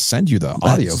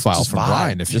audio file from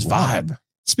Ryan if you vibe.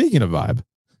 Speaking of vibe,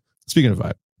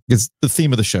 it's the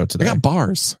theme of the show today. I got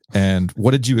bars. And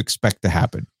what did you expect to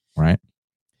happen? Right.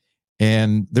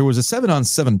 And there was a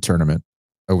 7-on-7 tournament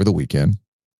over the weekend,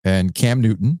 and Cam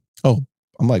Newton. Oh,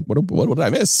 I'm like, what did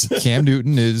I miss? Cam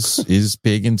Newton is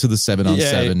big into the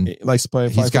 7-on-7. He likes to play.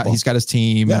 He's got his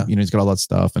team. Yeah. He's got all that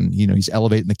stuff, and he's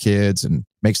elevating the kids and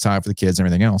makes time for the kids and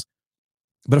everything else.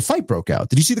 But a fight broke out.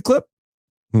 Did you see the clip?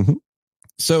 Mm-hmm.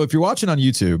 So if you're watching on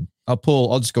YouTube, I'll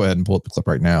just go ahead and pull up the clip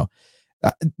right now.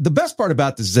 The best part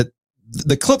about this is that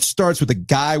the clip starts with a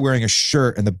guy wearing a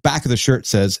shirt, and the back of the shirt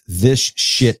says, "This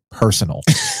shit personal."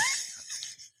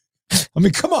 I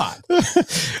mean, come on.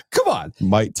 You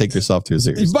might take yourself too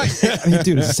seriously.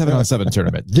 Dude, it's a 7-on-7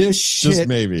 tournament. This shit just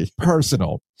maybe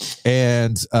personal.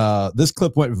 And this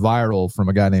clip went viral from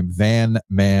a guy named Van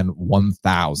Man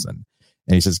 1000.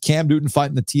 And he says, Cam Newton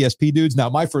fighting the TSP dudes. Now,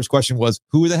 my first question was,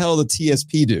 who the hell are the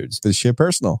TSP dudes? This shit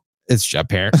personal. It's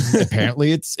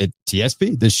apparently it's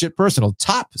TSP. This shit personal.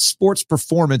 Top Sports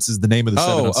Performance is the name of the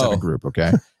 7-on-7 group.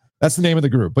 Okay. That's the name of the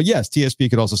group. But yes, TSP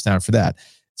could also stand for that.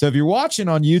 So if you're watching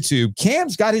on YouTube,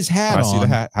 Cam's got his hat on. I see the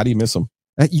hat. How do you miss him?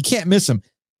 You can't miss him.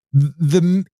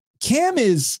 The Cam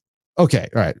is okay.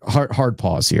 All right. Hard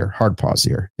pause here.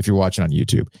 If you're watching on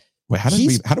YouTube. Wait, how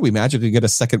do we magically get a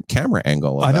second camera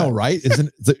angle? I know, right?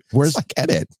 Where's like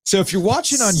edit? So if you're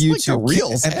watching on YouTube, like a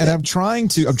Reels and I'm trying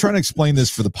to explain this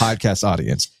for the podcast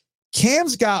audience.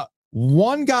 Cam's got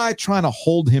one guy trying to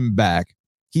hold him back.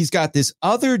 He's got this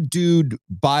other dude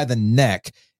by the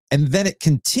neck. And then it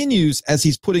continues as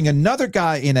he's putting another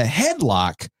guy in a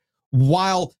headlock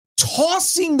while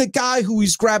tossing the guy who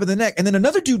he's grabbing the neck. And then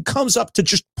another dude comes up to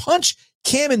just punch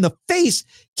Cam in the face.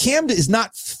 Cam is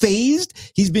not phased.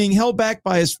 He's being held back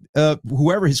by his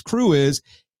whoever his crew is.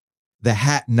 The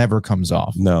hat never comes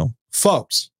off. No.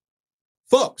 Folks.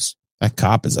 That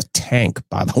cop is a tank,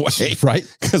 by the way. Right?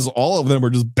 Because all of them are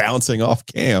just bouncing off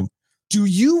Cam. Do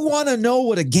you want to know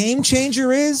what a game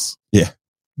changer is? Yeah.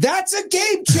 That's a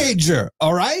game changer.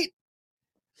 All right.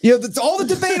 You know, that's all the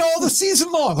debate all the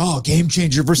season long. Oh, game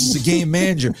changer versus a game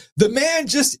manager. The man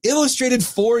just illustrated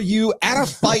for you at a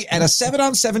fight at a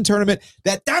 7-on-7 tournament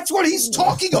that's what he's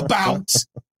talking about.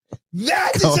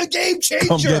 That is a game changer.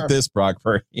 Come get this, Brock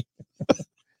Purdy.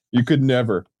 You could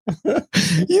never.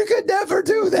 You could never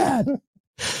do that.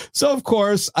 So, of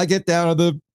course, I get down to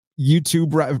the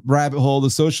YouTube rabbit hole, the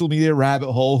social media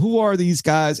rabbit hole. Who are these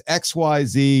guys?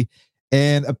 XYZ.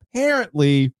 And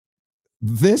apparently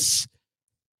the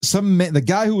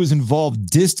guy who was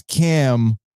involved dissed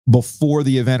Cam before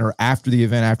the event or after the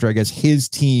event, after I guess his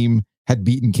team had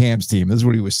beaten Cam's team. This is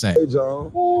what he was saying. Hey,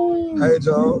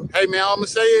 John. Hey, man, I'm going to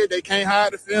say it. They can't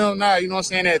hide the film now. You know what I'm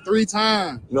saying? That 3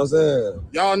 times. You know what I'm saying?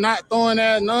 Y'all not throwing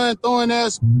that, none throwing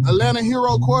that Atlanta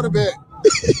hero quarterback.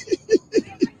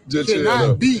 Just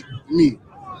cannot beat me.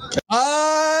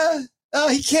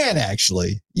 He can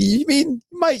actually. You mean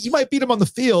you might beat him on the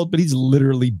field, but he's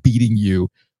literally beating you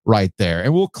right there.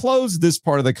 And we'll close this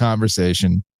part of the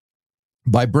conversation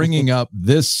by bringing up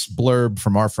this blurb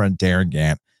from our friend Darren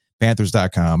Gant,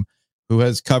 Panthers.com, who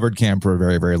has covered Cam for a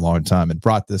very, very long time and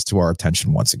brought this to our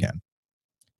attention once again.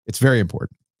 It's very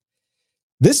important.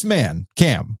 This man,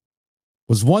 Cam,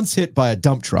 was once hit by a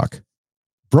dump truck,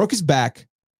 broke his back,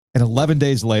 and 11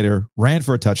 days later ran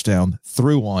for a touchdown,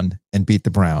 threw one, and beat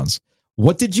the Browns.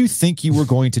 What did you think you were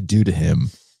going to do to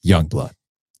him, Youngblood?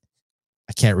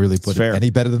 I can't really put it any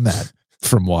better than that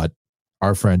from what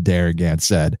our friend Darren Gant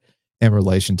said in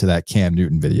relation to that Cam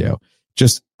Newton video.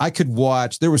 Just, I could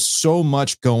watch. There was so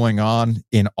much going on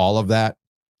in all of that.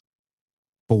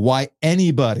 But why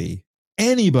anybody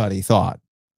thought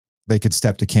they could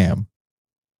step to Cam,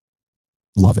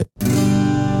 love it.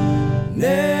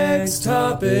 Next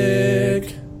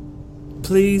topic,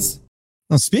 please.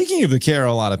 Now, speaking of the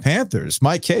Carolina Panthers,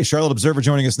 Mike K, Charlotte Observer,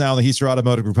 joining us now on the Heister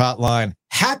Automotive Group hotline.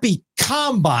 Happy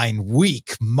Combine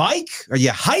Week, Mike. Are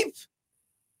you hype?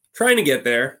 Trying to get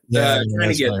there. Yeah,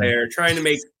 Trying to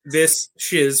make this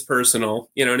shiz personal.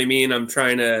 You know what I mean? I'm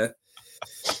trying to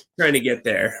get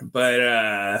there.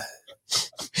 But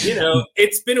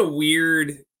it's been a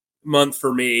weird month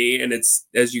for me, and it's,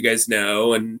 as you guys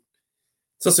know, and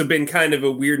it's also been kind of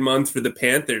a weird month for the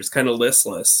Panthers, kind of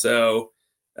listless. So,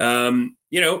 we're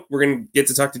going to get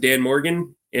to talk to Dan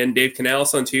Morgan and Dave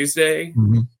Canales on Tuesday.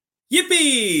 Mm-hmm.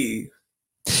 Yippee!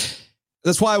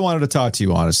 That's why I wanted to talk to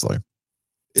you, honestly.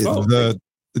 There's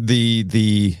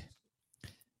the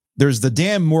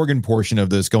Dan Morgan portion of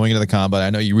this going into the combine. I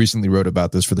know you recently wrote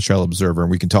about this for the Charlotte Observer,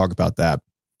 and we can talk about that.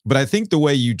 But I think the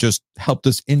way you just helped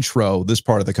us intro this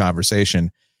part of the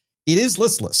conversation, it is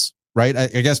listless, right? I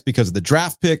guess because of the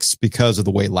draft picks, because of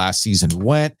the way last season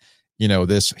went.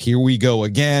 This, here we go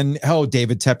again. Oh,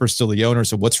 David Tepper's still the owner,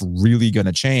 so what's really going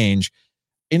to change?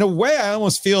 In a way, I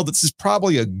almost feel that this is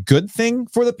probably a good thing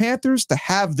for the Panthers to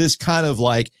have this kind of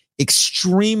like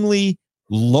extremely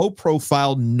low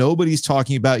profile. Nobody's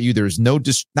talking about you. There's no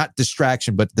not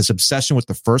distraction, but this obsession with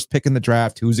the first pick in the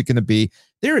draft. Who's it going to be?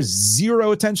 There is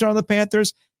zero attention on the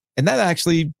Panthers, and that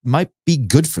actually might be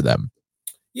good for them.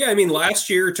 Yeah, I mean, last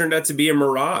year it turned out to be a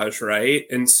mirage, right?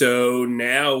 And so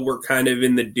now we're kind of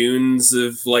in the dunes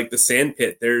of like the sand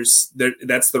pit.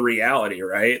 That's the reality,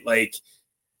 right? Like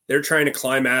they're trying to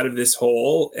climb out of this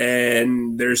hole,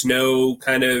 and there's no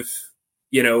kind of,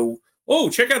 oh,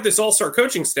 check out this all-star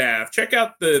coaching staff. Check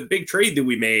out the big trade that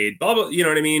we made, blah, blah, you know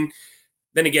what I mean?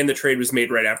 Then again, the trade was made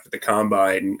right after the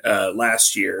combine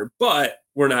last year, but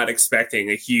we're not expecting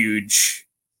a huge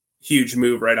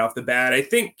move right off the bat. I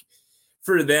think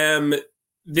for them,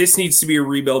 this needs to be a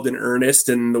rebuild in earnest,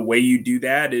 and the way you do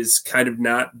that is kind of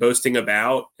not boasting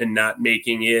about and not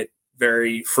making it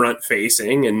very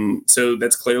front-facing, and so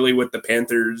that's clearly what the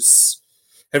Panthers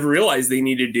have realized they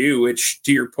need to do, which,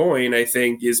 to your point, I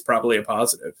think is probably a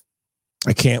positive.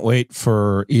 I can't wait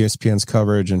for ESPN's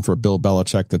coverage and for Bill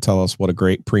Belichick to tell us what a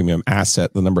great premium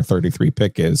asset the number 33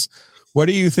 pick is. What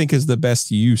do you think is the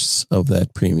best use of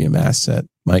that premium asset,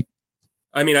 Mike?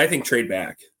 I mean, I think trade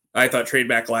back. I thought trade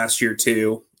back last year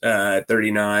too,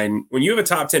 39. When you have a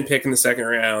top 10 pick in the second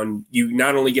round, you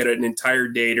not only get an entire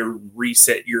day to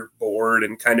reset your board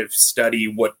and kind of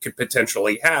study what could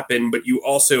potentially happen, but you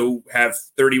also have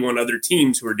 31 other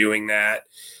teams who are doing that.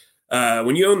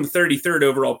 When you own the 33rd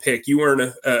overall pick, you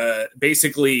earn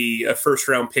basically a first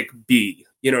round pick B.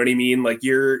 You know what I mean? Like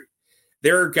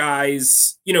there are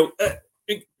guys,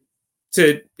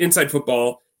 to inside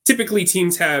football, typically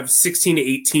teams have 16 to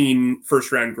 18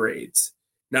 first round grades.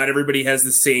 Not everybody has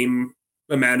the same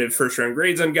amount of first round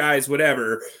grades on guys,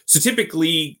 whatever. So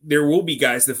typically there will be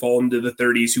guys that fall into the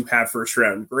 30s who have first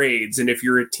round grades. And if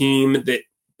you're a team that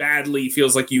badly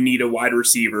feels like you need a wide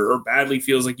receiver or badly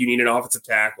feels like you need an offensive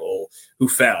tackle who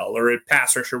fell or a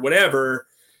pass rusher, whatever,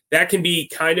 that can be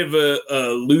kind of a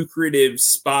lucrative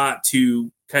spot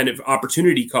to kind of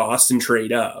opportunity cost and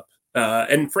trade up.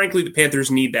 And frankly, the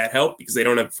Panthers need that help because they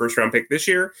don't have a first round pick this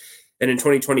year. And in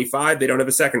 2025, they don't have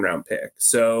a second round pick.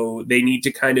 So they need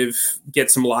to kind of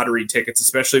get some lottery tickets,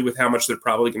 especially with how much they're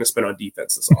probably going to spend on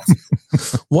defense this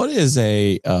offseason. What is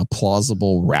a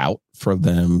plausible route for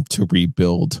them to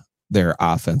rebuild their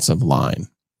offensive line?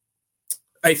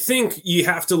 I think you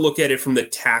have to look at it from the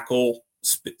tackle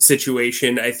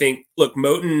situation. I think, look,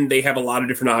 Moton, they have a lot of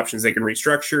different options. They can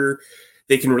restructure,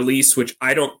 they can release, which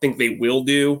I don't think they will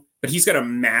do, but he's got a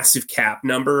massive cap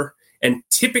number. And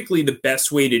typically the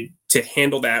best way to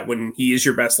handle that when he is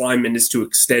your best lineman is to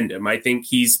extend him. I think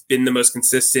he's been the most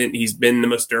consistent. He's been the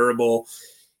most durable.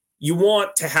 You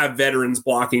want to have veterans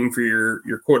blocking for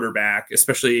your quarterback,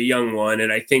 especially a young one.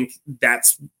 And I think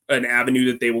that's an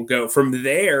avenue that they will go. From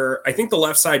there, I think the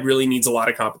left side really needs a lot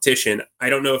of competition. I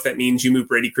don't know if that means you move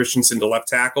Brady Christensen to left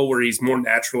tackle where he's more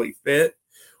naturally fit,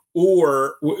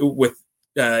 or with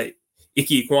Ike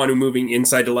Ekwonu moving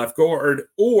inside to left guard,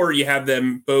 or you have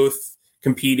them both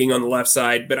competing on the left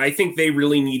side. But I think they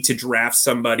really need to draft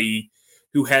somebody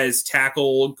who has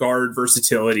tackle guard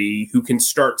versatility, who can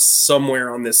start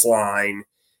somewhere on this line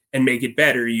and make it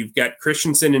better. You've got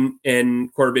Christensen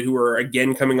and Corbett, who are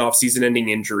again coming off season-ending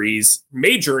injuries,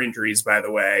 major injuries, by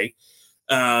the way.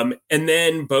 And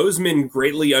then Bozeman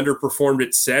greatly underperformed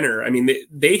at center. I mean,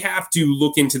 they have to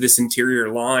look into this interior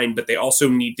line, but they also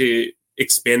need to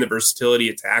expand the versatility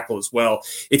at tackle as well.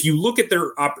 If you look at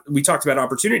we talked about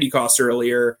opportunity costs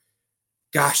earlier.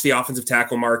 Gosh, the offensive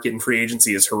tackle market in free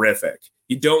agency is horrific.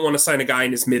 You don't want to sign a guy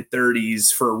in his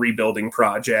mid-30s for a rebuilding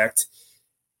project.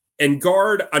 And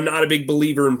guard, I'm not a big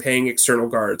believer in paying external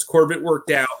guards. Corbett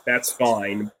worked out, that's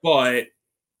fine. But,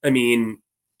 I mean,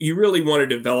 you really want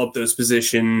to develop those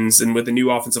positions. And with a new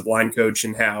offensive line coach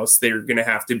in-house, they're going to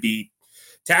have to be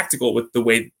tactical with the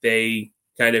way that they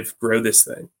kind of grow this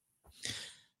thing.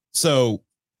 So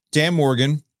Dan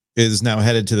Morgan is now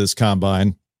headed to this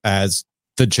combine as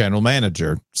the general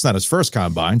manager. It's not his first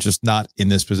combine, just not in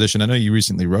this position. I know you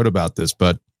recently wrote about this,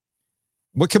 but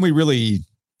what can we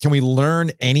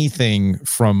learn anything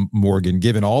from Morgan,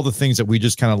 given all the things that we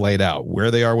just kind of laid out,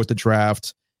 where they are with the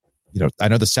draft? I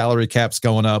know the salary cap's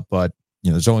going up, but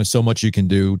there's only so much you can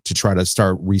do to try to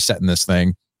start resetting this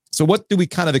thing. So what do we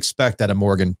kind of expect out of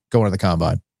Morgan going to the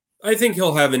combine? I think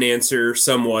he'll have an answer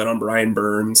somewhat on Brian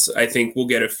Burns. I think we'll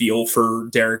get a feel for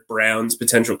Derek Brown's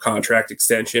potential contract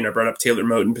extension. I brought up Taylor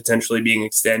Moton potentially being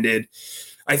extended.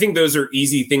 I think those are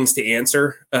easy things to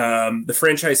answer. The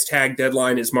franchise tag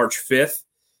deadline is March 5th.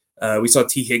 We saw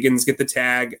T. Higgins get the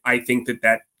tag. I think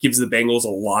that gives the Bengals a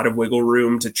lot of wiggle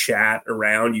room to chat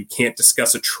around. You can't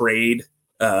discuss a trade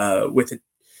with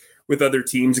other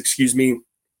teams,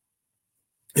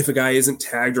 if a guy isn't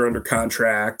tagged or under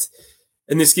contract.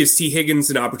 And this gives T. Higgins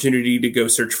an opportunity to go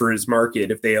search for his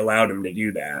market if they allowed him to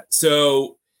do that.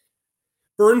 So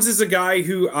Burns is a guy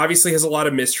who obviously has a lot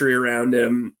of mystery around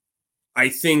him. I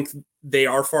think they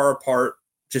are far apart,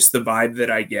 just the vibe that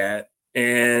I get.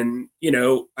 And,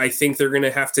 I think they're going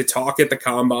to have to talk at the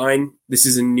combine. This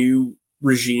is a new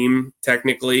regime,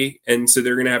 technically. And so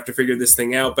they're going to have to figure this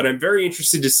thing out. But I'm very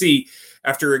interested to see,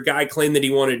 after a guy claimed that he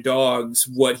wanted dogs,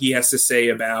 what he has to say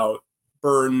about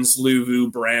Burns,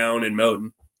 Luvu, Brown, and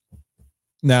Moton.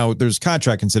 Now, there's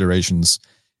contract considerations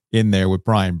in there with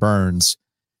Brian Burns.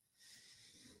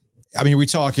 I mean, we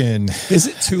talking... Is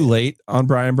it too late on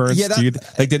Brian Burns? Yeah,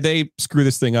 did they screw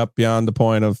this thing up beyond the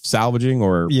point of salvaging,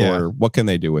 or what can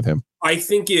they do with him? I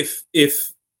think if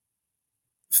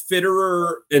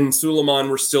Fitterer and Suleiman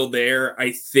were still there,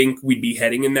 I think we'd be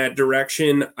heading in that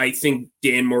direction. I think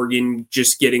Dan Morgan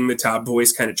just getting the top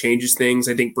voice kind of changes things.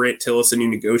 I think Brant Tillis, a new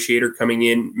negotiator coming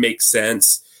in, makes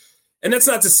sense. And that's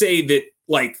not to say that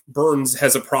Burns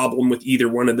has a problem with either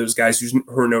one of those guys who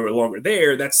are no longer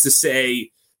there. That's to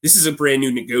say this is a brand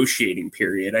new negotiating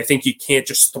period. I think you can't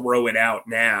just throw it out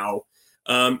now.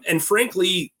 And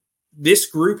frankly, this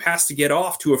group has to get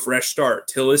off to a fresh start.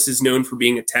 Tillis is known for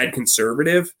being a tad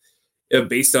conservative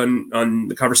based on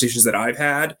the conversations that I've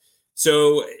had.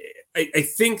 So I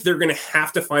think they're going to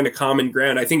have to find a common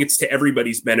ground. I think it's to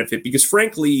everybody's benefit because,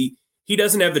 frankly, he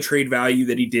doesn't have the trade value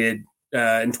that he did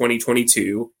in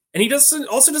 2022. And he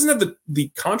also doesn't have the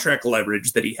contract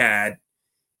leverage that he had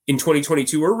in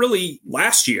 2022 or really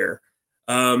last year.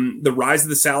 The rise of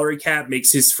the salary cap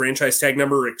makes his franchise tag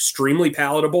number extremely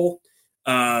palatable.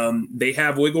 They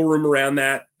have wiggle room around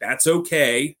that. That's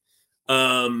okay.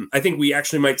 I think we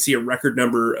actually might see a record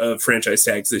number of franchise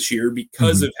tags this year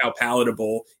because of how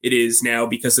palatable it is now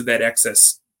because of that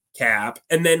excess cap.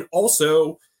 And then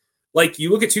also, like, you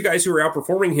look at two guys who were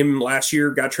outperforming him last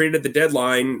year, got traded at the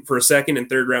deadline for a second and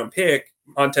third round pick,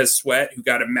 Montez Sweat, who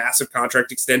got a massive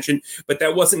contract extension, but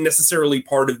that wasn't necessarily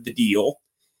part of the deal.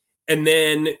 And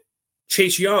then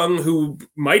Chase Young, who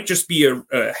might just be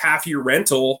a half-year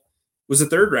rental, was a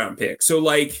third-round pick. So,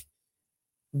 like,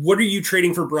 what are you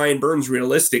trading for Brian Burns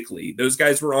realistically? Those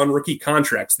guys were on rookie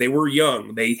contracts. They were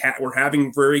young. They were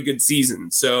having very good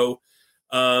seasons. So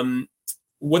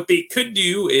what they could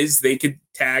do is they could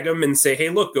tag them and say, hey,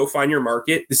 look, go find your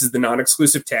market. This is the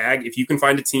non-exclusive tag. If you can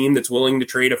find a team that's willing to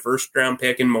trade a first-round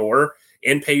pick and more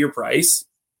and pay your price,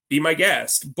 be my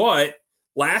guest. But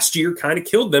last year kind of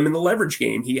killed them in the leverage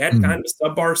game. He had kind of a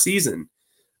subpar season.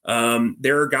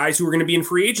 There are guys who are going to be in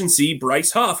free agency,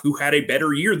 Bryce Huff, who had a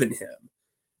better year than him.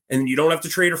 And you don't have to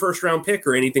trade a first-round pick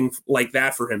or anything like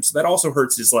that for him. So that also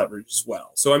hurts his leverage as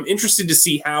well. So I'm interested to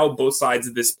see how both sides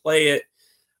of this play it.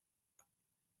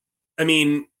 I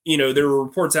mean, you know, there were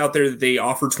reports out there that they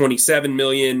offered $27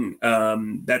 million.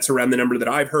 That's around the number that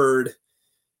I've heard.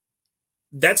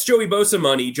 That's Joey Bosa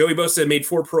money. Joey Bosa made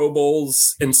 4 Pro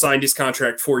Bowls and signed his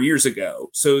contract 4 years ago.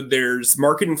 So there's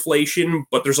market inflation,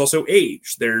 but there's also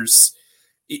age. There's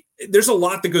a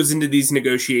lot that goes into these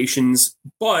negotiations,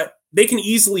 but they can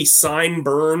easily sign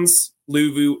Burns,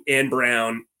 Luvu, and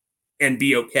Brown and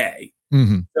be okay.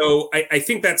 So I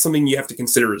think that's something you have to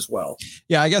consider as well.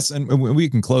 Yeah, I guess, and we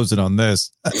can close it on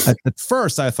this. At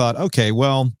first, I thought, okay,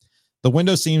 well, the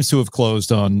window seems to have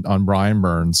closed on Brian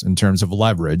Burns in terms of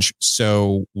leverage.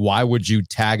 So why would you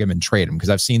tag him and trade him? Because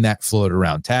I've seen that float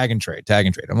around, tag and trade.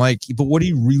 I'm like, but what are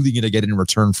you really going to get in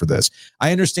return for this?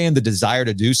 I understand the desire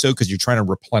to do so because you're trying to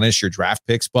replenish your draft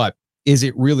picks, but is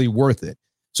it really worth it?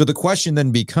 So the question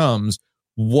then becomes,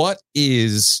 what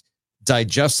is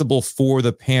digestible for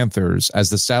the Panthers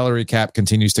as the salary cap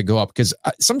continues to go up? Because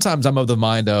sometimes I'm of the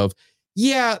mind of,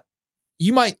 yeah,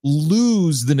 you might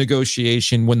lose the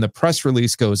negotiation when the press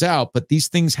release goes out, but these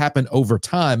things happen over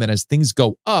time. And as things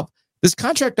go up, this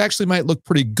contract actually might look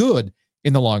pretty good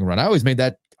in the long run. I always made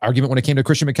that argument when it came to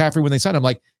Christian McCaffrey when they signed him.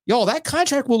 Like, yo, that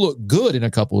contract will look good in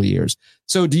a couple of years.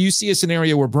 So do you see a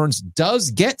scenario where Burns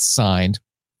does get signed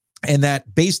and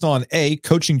that based on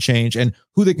coaching change and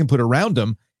who they can put around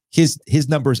him, his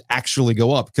numbers actually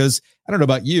go up? Because I don't know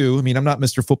about you. I mean, I'm not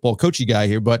Mr. Football coachy guy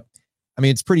here, but I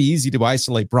mean, it's pretty easy to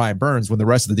isolate Brian Burns when the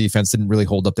rest of the defense didn't really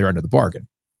hold up their end of the bargain.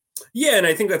 Yeah, and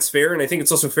I think that's fair. And I think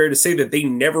it's also fair to say that they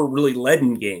never really led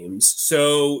in games.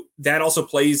 So that also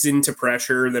plays into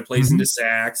pressure, that plays into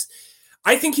sacks.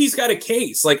 I think he's got a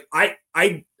case. Like, I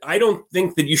don't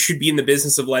think that you should be in the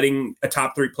business of letting a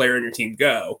top 3 player on your team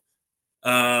go.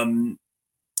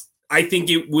 I think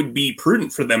it would be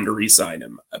prudent for them to re-sign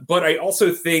him. But I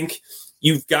also think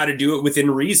you've got to do it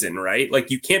within reason, right? Like,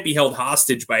 you can't be held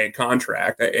hostage by a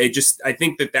contract. I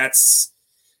think that's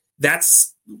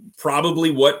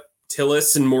probably what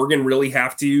Tillis and Morgan really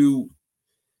have to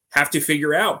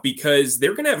figure out, because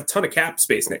they're going to have a ton of cap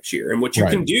space next year. And what you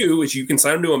can do is you can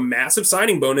sign them to a massive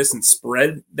signing bonus and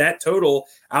spread that total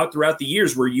out throughout the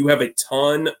years, where you have a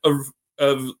ton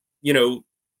of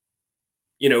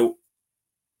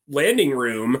landing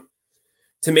room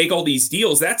to make all these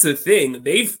deals. That's the thing.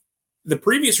 The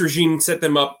previous regime set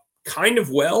them up kind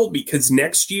of well, because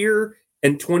next year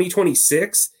and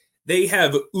 2026, they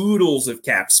have oodles of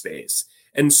cap space.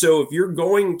 And so if you're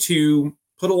going to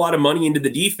put a lot of money into the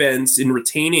defense in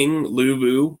retaining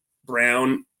Luvu,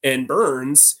 Brown, and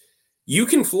Burns, you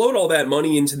can float all that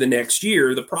money into the next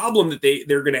year. The problem that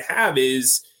they're going to have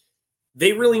is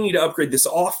they really need to upgrade this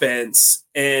offense,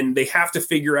 and they have to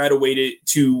figure out a way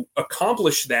to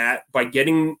accomplish that by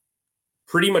getting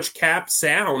pretty much cap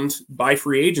sound by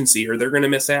free agency, or they're going to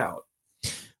miss out.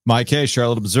 Mike Hay,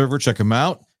 Charlotte Observer, check him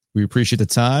out. We appreciate the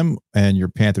time and your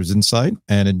Panthers insight,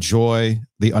 and enjoy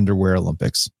the Underwear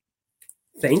Olympics.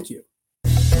 Thank you.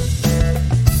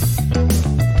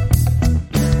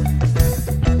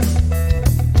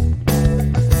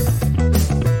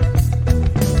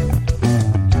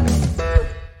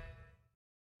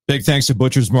 Big thanks to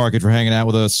Butcher's Market for hanging out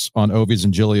with us on Ovies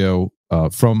and Giglio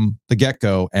from the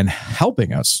get-go and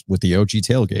helping us with the OG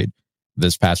tailgate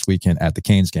this past weekend at the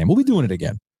Canes game. We'll be doing it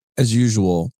again. As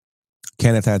usual,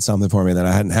 Kenneth had something for me that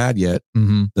I hadn't had yet.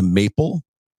 Mm-hmm. The maple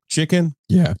chicken.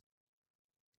 Yeah.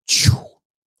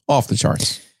 Off the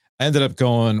charts. I ended up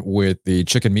going with the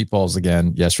chicken meatballs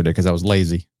again yesterday because I was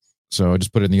lazy. So I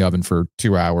just put it in the oven for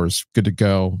 2 hours. Good to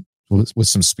go with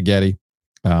some spaghetti.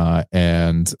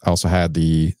 And I also had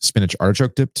the spinach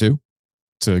artichoke dip too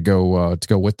to go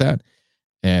with that.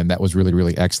 And that was really,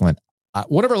 really excellent.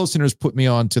 One of our listeners put me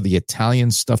on to the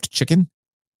Italian stuffed chicken.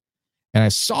 And I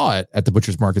saw it at the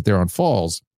Butcher's Market there on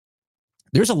Falls.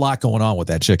 There's a lot going on with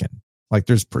that chicken. Like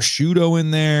there's prosciutto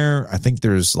in there. I think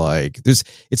there's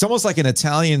it's almost like an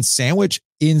Italian sandwich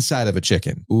inside of a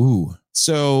chicken. Ooh.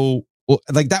 So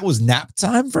that was nap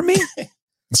time for me.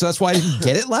 So that's why I didn't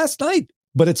get it last night,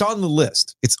 but it's on the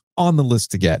list. It's on the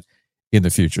list to get in the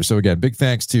future. So again, big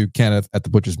thanks to Kenneth at the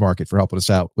Butcher's Market for helping us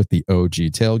out with the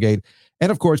OG tailgate. And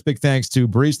of course, big thanks to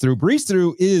Breeze Through. Breeze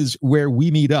Through is where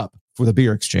we meet up for the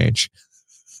beer exchange.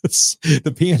 It's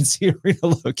the PNC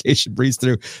Arena location. Breeze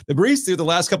Through. The Breeze Through the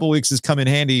last couple of weeks has come in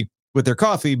handy with their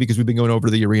coffee because we've been going over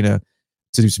to the arena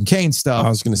to do some Cane stuff. I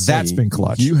was going to say that's been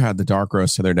clutch. You had the dark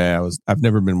roast the other day. I've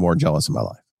never been more jealous in my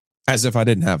life. As if I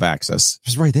didn't have access.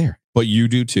 It's right there. But you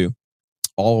do too.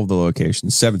 All of the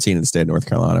locations, 17 in the state of North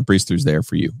Carolina. Breeze Through's there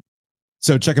for you.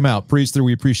 So check them out. Breeze Through,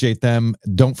 we appreciate them.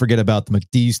 Don't forget about the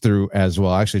McDee's Through as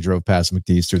well. I actually drove past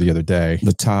McDee's Through the other day.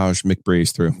 The Taj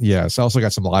McBreeze Through. Yes. I also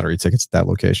got some lottery tickets at that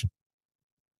location.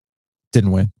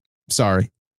 Didn't win.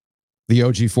 Sorry. The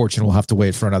OG Fortune will have to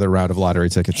wait for another round of lottery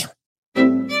tickets.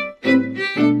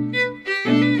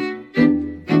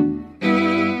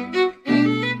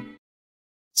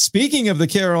 Speaking of the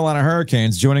Carolina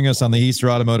Hurricanes, joining us on the Easter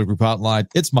Automotive Group hotline,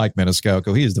 it's Mike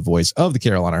Meniscoco. He is the voice of the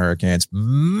Carolina Hurricanes.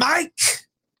 Mike,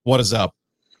 what is up?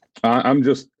 I'm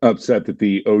just upset that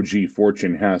the OG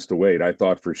Fortune has to wait. I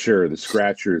thought for sure the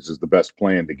Scratchers is the best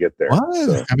plan to get there.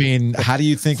 So. I mean, how do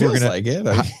you think we're going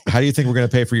to how do you think we're going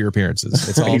to pay for your appearances?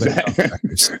 It's all exactly.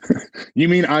 You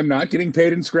mean I'm not getting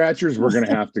paid in Scratchers? We're going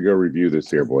to have to go review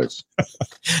this here, boys.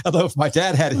 Although if my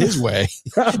dad had his way,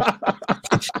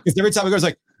 because every time he goes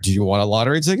like, "Do you want a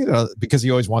lottery ticket?" Because he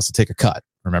always wants to take a cut.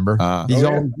 Remember,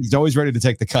 he's always ready to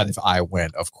take the cut if I win.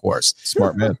 Of course,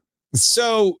 smart man.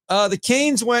 So the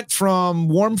Canes went from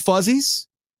warm fuzzies,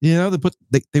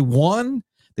 they won.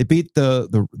 They beat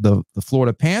the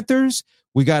Florida Panthers.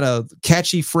 We got a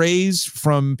catchy phrase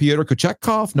from Pyotr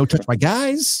Kochetkov, "No touch my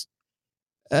guys."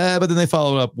 But then they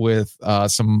followed up with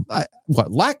some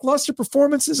lackluster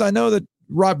performances. I know that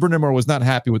Rob Brindamore was not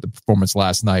happy with the performance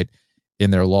last night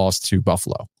in their loss to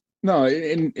Buffalo. No,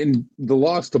 and the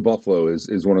loss to Buffalo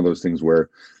is one of those things where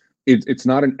it's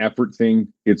not an effort thing.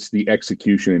 It's the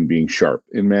execution and being sharp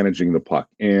in managing the puck.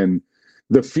 And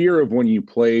the fear of when you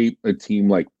play a team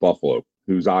like Buffalo,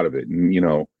 who's out of it, and,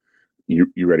 you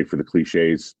ready for the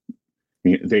cliches,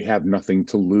 they have nothing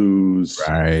to lose.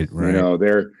 Right.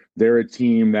 They're a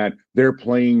team that they're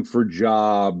playing for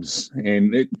jobs.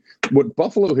 And what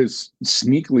Buffalo has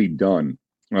sneakily done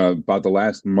about the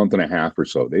last month and a half or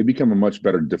so, they become a much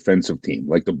better defensive team.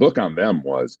 Like the book on them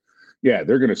was, yeah,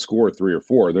 they're going to score 3 or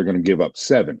 4. They're going to give up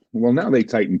 7. Well, now they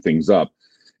tighten things up,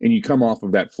 and you come off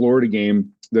of that Florida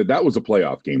game. That was a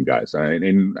playoff game, guys.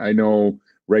 And I know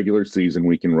regular season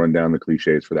we can run down the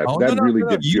cliches for that. But that really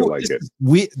did feel like it.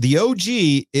 The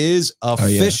OG is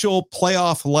official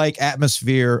playoff-like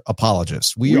atmosphere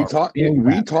apologist. We talked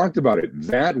about it.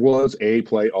 That was a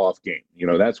playoff game.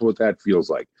 That's what that feels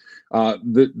like.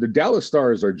 The Dallas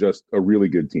Stars are just a really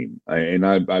good team, and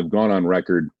I've gone on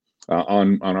record.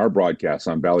 On our broadcast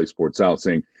on Valley Sports South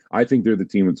saying, I think they're the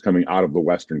team that's coming out of the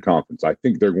Western Conference. I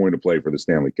think they're going to play for the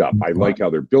Stanley Cup. I like how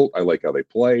they're built. I like how they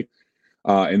play.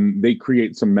 And they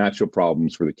create some matchup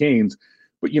problems for the Canes.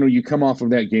 But, you come off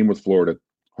of that game with Florida,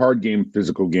 hard game,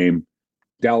 physical game.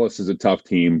 Dallas is a tough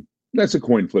team. That's a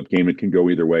coin flip game. It can go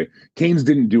either way. Canes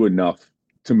didn't do enough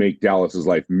to make Dallas's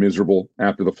life miserable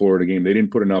after the Florida game. They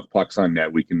didn't put enough pucks on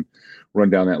net. We can run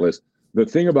down that list. The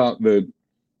thing about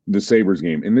the Sabres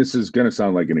game, and this is going to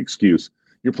sound like an excuse,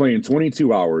 you're playing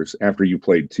 22 hours after you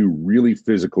played 2 really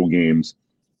physical games,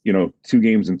 2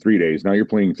 games in 3 days. Now you're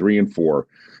playing 3 and 4.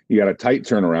 You got a tight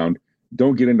turnaround.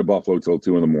 Don't get into Buffalo till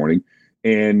 2 a.m.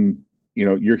 And,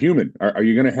 you're human. Are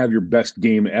you going to have your best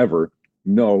game ever?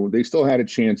 No, they still had a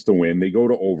chance to win. They go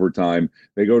to overtime.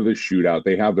 They go to the shootout.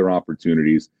 They have their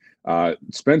opportunities.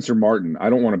 Spencer Martin, I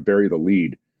don't want to bury the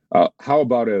lead. How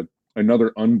about a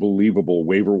another unbelievable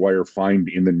waiver wire find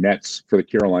in the nets for the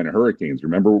Carolina Hurricanes.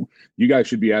 Remember, you guys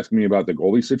should be asking me about the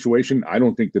goalie situation. I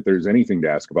don't think that there's anything to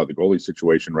ask about the goalie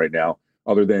situation right now,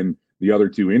 other than the other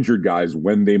two injured guys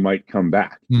when they might come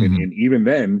back. And even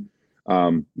then,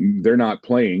 they're not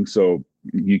playing. So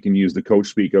you can use the coach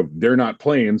speak of they're not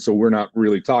playing, so we're not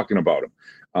really talking about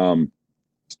them.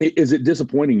 Is it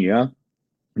disappointing? Yeah.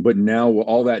 But now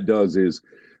all that does is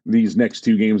these next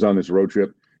two games on this road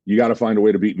trip, you got to find a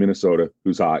way to beat Minnesota,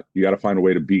 who's hot. You got to find a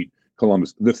way to beat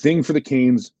Columbus. The thing for the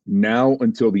Canes now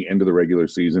until the end of the regular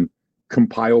season,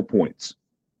 compile points.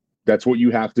 That's what you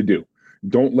have to do.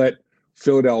 Don't let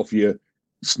Philadelphia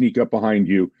sneak up behind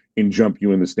you and jump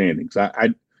you in the standings.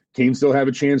 Canes still have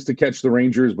a chance to catch the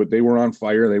Rangers, but they were on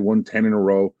fire. They won 10 in a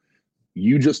row.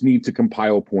 You just need to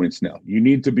compile points now. You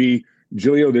need to be,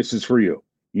 Giglio, this is for you.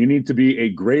 You need to be a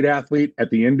great athlete at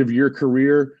the end of your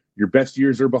career. Your best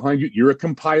years are behind you. You're a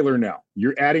compiler now.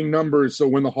 You're adding numbers so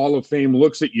when the Hall of Fame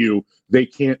looks at you, they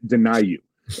can't deny you.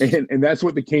 And that's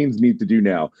what the Canes need to do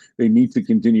now. They need to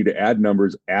continue to add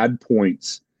numbers, add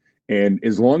points. And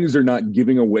as long as they're not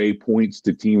giving away points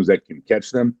to teams that can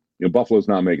catch them, Buffalo's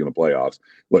not making the playoffs.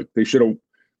 Look, they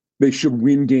should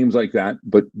win games like that,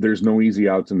 but there's no easy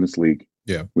outs in this league.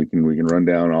 Yeah. We can run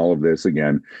down all of this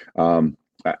again.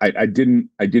 I didn't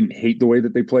hate the way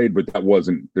that they played, but that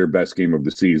wasn't their best game of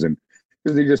the season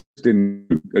because they just didn't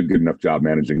do a good enough job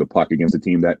managing the puck against a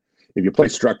team that if you play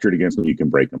structured against them, you can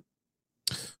break them.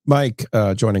 Mike,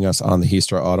 joining us on the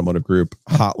Heastra Automotive Group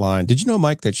hotline. Did you know,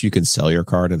 Mike, that you can sell your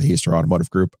car to the Heastra Automotive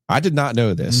Group? I did not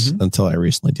know this until I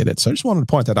recently did it. So I just wanted to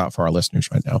point that out for our listeners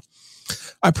right now.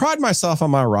 I pride myself on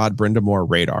my Rod Brindamore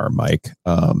radar, Mike.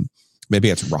 Maybe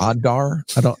it's Roddar.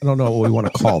 I don't know what we want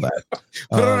to call that.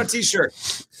 Put it on a t-shirt.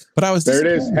 But I was there. It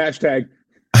is hashtag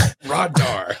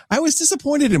Roddar. I was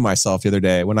disappointed in myself the other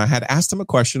day when I had asked him a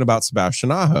question about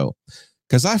Sebastian Aho,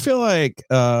 because I feel like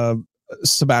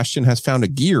Sebastian has found a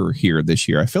gear here this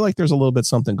year. I feel like there's a little bit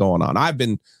something going on. I've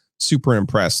been super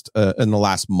impressed in the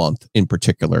last month in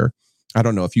particular. I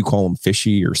don't know if you call him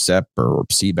fishy or Sep or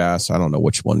Seabass. I don't know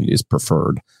which one is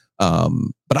preferred.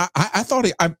 But I thought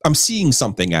I'm seeing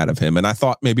something out of him, and I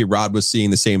thought maybe Rod was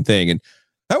seeing the same thing. And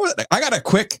I got a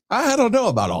quick, I don't know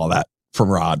about all that from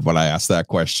Rod when I asked that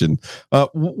question.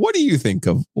 What do you think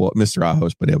of what Mr.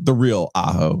 Aho's been able, the real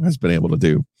Aho has been able to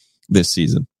do this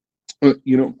season?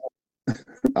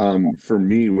 For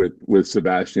me with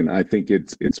Sebastian, I think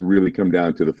it's really come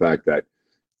down to the fact that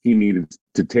he needed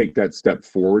to take that step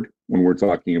forward when we're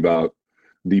talking about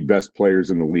the best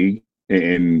players in the league.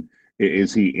 And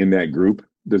is he in that group?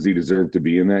 Does he deserve to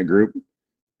be in that group?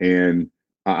 And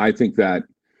I think that,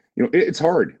 it's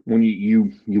hard when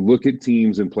you look at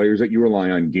teams and players that you rely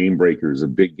on, game breakers, a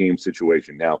big game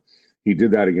situation. Now, he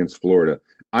did that against Florida.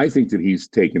 I think that he's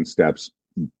taken steps,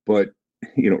 but,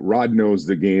 Rod knows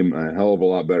the game a hell of a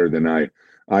lot better than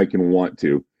I can want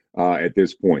to at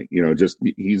this point.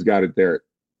 He's got it there.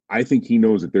 I think he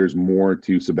knows that there's more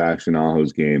to Sebastian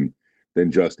Aho's game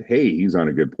than just, hey, he's on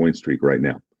a good point streak right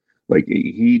now. Like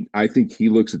I think he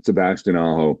looks at Sebastian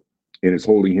Aho and is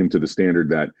holding him to the standard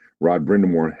that Rod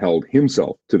Brindamore held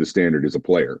himself to the standard as a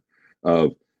player.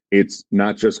 Of it's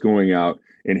not just going out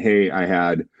and, hey, I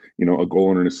had a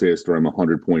goal and an assist, or I'm a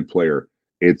 100-point player.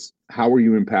 It's how are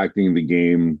you impacting the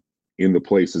game in the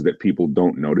places that people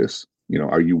don't notice?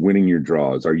 Are you winning your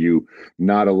draws? Are you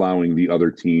not allowing the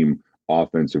other team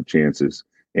offensive chances?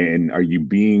 And are you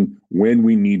being, when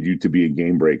we need you to be a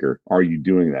game breaker, are you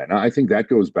doing that? Now, I think that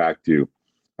goes back to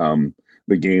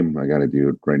the game. I got to do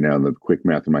it right now, the quick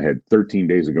math in my head, 13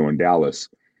 days ago in Dallas,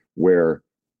 where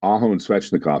Aho and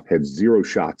Svechnikov had 0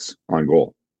 shots on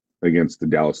goal against the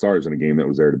Dallas Stars in a game that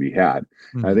was there to be had.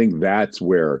 I think that's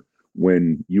where,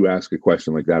 when you ask a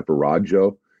question like that for Rod,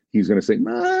 Joe, he's going to say,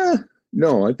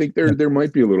 no, I think there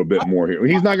might be a little bit more here.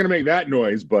 He's not going to make that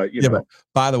noise, but But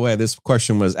by the way, this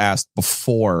question was asked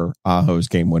before Aho's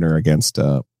game winner against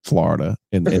Florida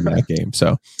in that game,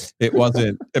 so it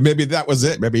wasn't. Maybe that was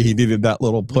it. Maybe he needed that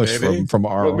little push from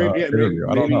our interview.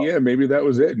 I don't know. Yeah, maybe that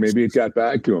was it. Maybe it got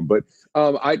back to him. But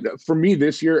for me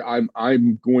this year,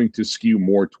 I'm going to skew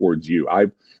more towards you.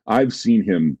 I've seen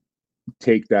him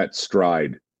take that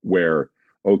stride where,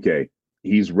 okay,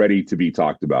 he's ready to be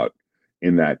talked about.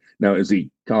 In that now, is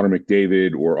he Connor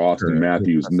McDavid or Austin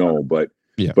Matthews? No, but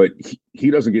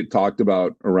he doesn't get talked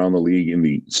about around the league in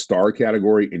the star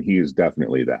category, and he is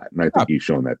definitely that. And I think he's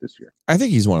shown that this year. I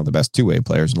think he's one of the best two-way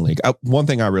players in the league. One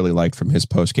thing I really liked from his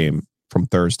post game from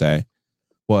Thursday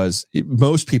was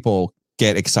most people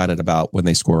get excited about when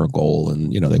they score a goal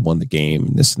and they won the game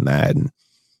and this and that, and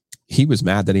he was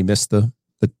mad that he missed the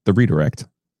redirect.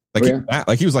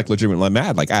 He was like legitimately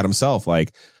mad, like at himself,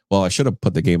 like, well, I should have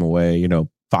put the game away,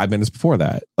 5 minutes before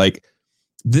that. Like,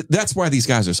 that's why these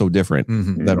guys are so different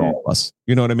than all of us.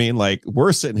 You know what I mean? Like,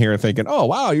 we're sitting here thinking, oh,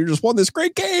 wow, you just won this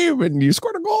great game and you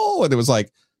scored a goal. And it was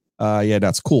like, yeah,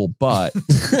 that's cool. But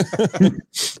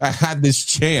I had this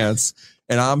chance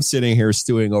and I'm sitting here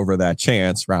stewing over that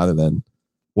chance rather than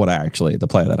the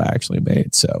play that I actually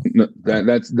made. So no,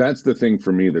 that's the thing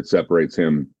for me that separates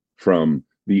him from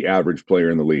the average player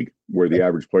in the league, where the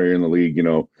average player in the league,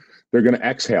 they're going to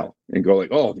exhale and go like,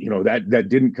 oh, that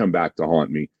didn't come back to haunt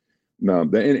me. No,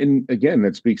 and again,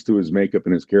 that speaks to his makeup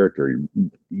and his character.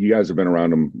 You guys have been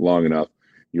around him long enough.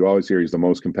 You always hear he's the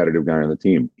most competitive guy on the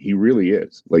team. He really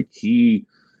is. Like, he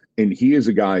is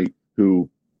a guy who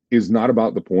is not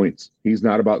about the points. He's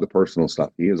not about the personal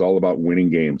stuff. He is all about winning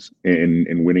games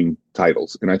and winning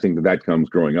titles. And I think that comes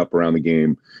growing up around the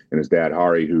game. And his dad,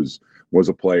 Hari, was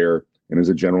a player and is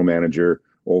a general manager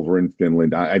over in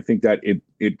Finland. I think that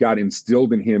it got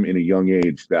instilled in him in a young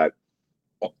age that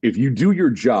if you do your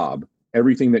job,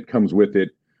 everything that comes with it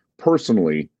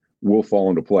personally will fall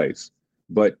into place.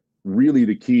 But really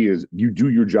the key is you do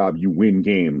your job, you win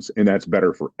games, and that's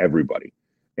better for everybody.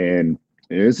 And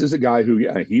this is a guy who,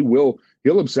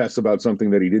 he'll obsess about something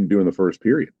that he didn't do in the first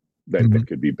period that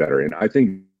could be better. And I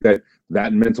think that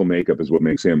mental makeup is what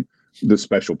makes him the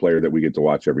special player that we get to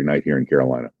watch every night here in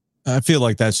Carolina. I feel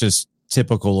like that's just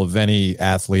typical of any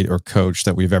athlete or coach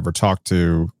that we've ever talked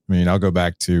to. I mean, I'll go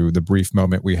back to the brief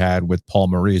moment we had with Paul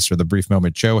Maurice, or the brief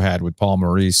moment Joe had with Paul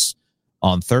Maurice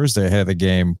on Thursday ahead of the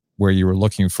game, where you were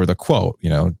looking for the quote,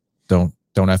 don't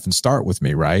effing start with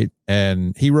me, right?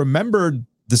 And he remembered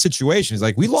the situation. He's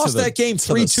like, we lost that game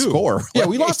 3-2. Yeah,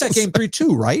 we lost that game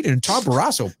 3-2, right? And Tom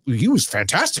Barrasso, he was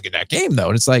fantastic in that game, though.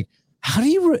 And it's like, how do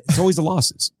you? It's always the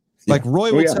losses. Like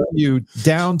Roy will tell you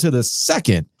down to the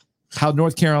second how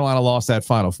North Carolina lost that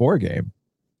Final Four game,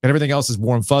 and everything else is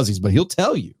warm fuzzies. But he'll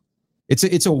tell you,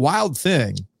 it's a wild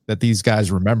thing that these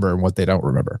guys remember and what they don't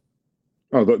remember.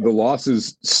 Oh, the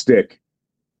losses stick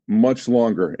much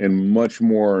longer and much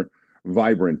more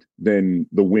vibrant than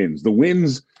the wins. The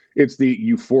wins, it's the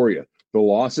euphoria. The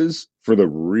losses, for the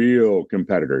real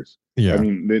competitors. Yeah. I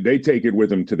mean, they take it with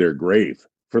them to their grave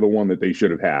for the one that they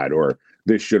should have had, or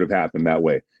this should have happened that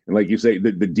way. And like you say,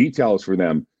 the details for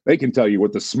them, they can tell you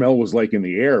what the smell was like in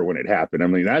the air when it happened. I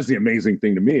mean, that's the amazing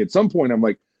thing to me. At some point, I'm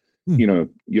like, you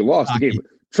lost the game.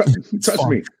 Trust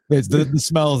me. The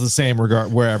smell is the same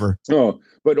wherever. Oh,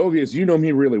 but Ovius, you know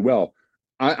me really well.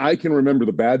 I can remember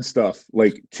the bad stuff,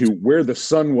 like to where the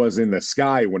sun was in the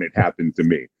sky when it happened to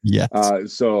me. Yes.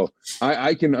 So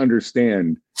I can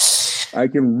understand. I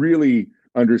can really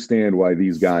understand why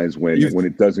these guys, when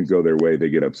it doesn't go their way, they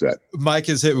get upset. Mike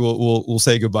has hit me. We'll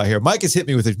say goodbye here. Mike has hit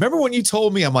me with it. Remember when you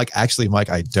told me? I'm like, actually,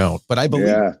 Mike, I don't, but I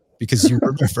believe because you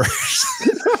remember.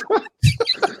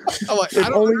 I'm like, I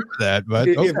don't remember that, but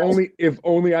if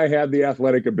only I had the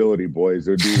athletic ability, boys,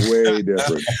 it would be way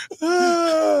different.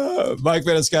 Mike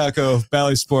Maniscalco,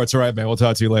 Bally Sports. All right, man. We'll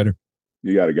talk to you later.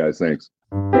 You got it, guys. Thanks.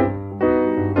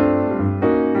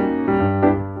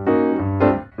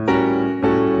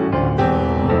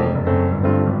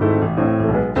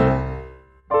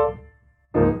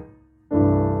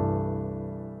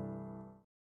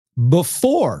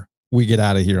 Before we get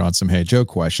out of here on some Hey Joe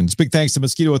questions, big thanks to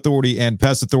Mosquito Authority and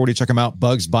Pest Authority. Check them out,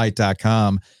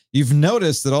 bugsbite.com. You've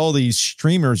noticed that all these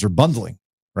streamers are bundling,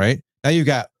 right? Now you've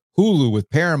got Hulu with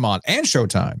Paramount and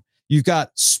Showtime. You've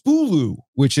got Spulu,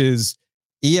 which is,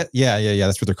 that's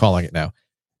what they're calling it now.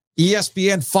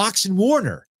 ESPN, Fox, and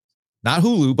Warner. Not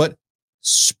Hulu, but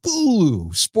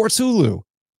Spulu, Sports Hulu.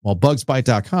 Well,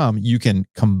 bugsbite.com, you can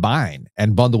combine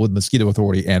and bundle with Mosquito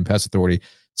Authority and Pest Authority.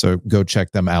 So go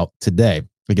check them out today.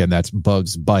 Again, that's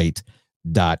bugsbite.com.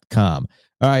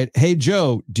 All right. Hey,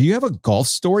 Joe, do you have a golf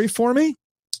story for me?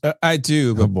 I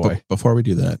do. Oh, boy. Before we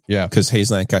do that, because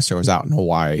Hayes Lancaster was out in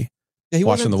Hawaii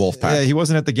watching the Wolfpack. Yeah, he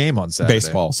wasn't at the game on Saturday.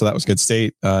 Baseball. So that was good.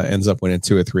 State ends up winning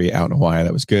 2 or 3 out in Hawaii.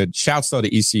 That was good. Shouts, though,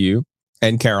 to ECU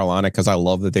and Carolina, because I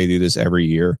love that they do this every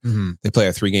year. Mm-hmm. They play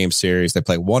a 3-game series. They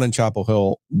play one in Chapel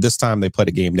Hill. This time they played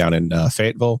a game down in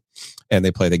Fayetteville, and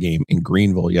they played a game in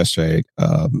Greenville yesterday.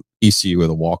 ECU with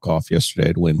a walk-off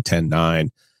yesterday to win 10-9.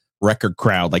 Record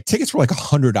crowd. Like, tickets were like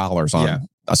 $100 on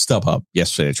a StubHub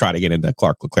yesterday to try to get into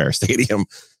Clark LeClaire Stadium.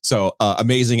 So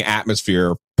amazing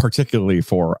atmosphere, particularly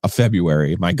for a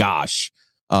February. My gosh,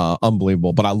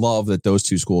 unbelievable. But I love that those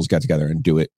two schools got together and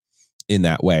do it in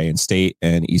that way. And State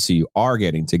and ECU are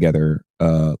getting together.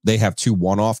 They have 2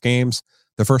 one-off games.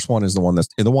 The first one is the one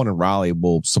in Raleigh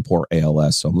will support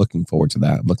ALS. So I'm looking forward to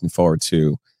that. I'm looking forward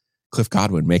to Cliff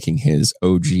Godwin making his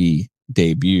OG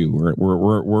debut.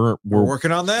 We're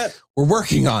working on that. We're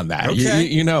working on that. Okay.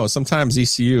 You know, sometimes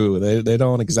ECU they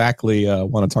don't exactly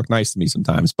want to talk nice to me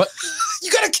sometimes, but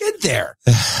You got a kid there.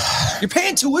 You're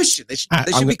paying tuition. They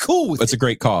should be cool with it. It's a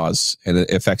great cause, and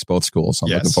it affects both schools. So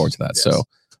I'm looking forward to that. Yes. So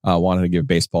wanted to give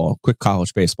quick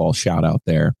college baseball shout out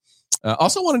there.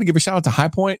 Also wanted to give a shout out to High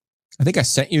Point. I think I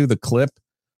sent you the clip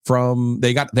from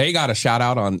they got a shout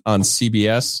out on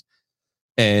CBS,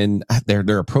 and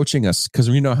they're approaching us because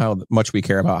we know how much we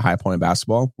care about High Point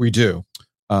basketball. We do.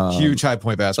 Huge High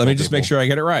Point basketball. Let me just make sure I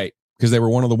get it right, because they were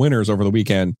one of the winners over the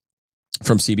weekend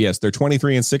from CBS. They're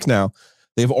 23-6 now.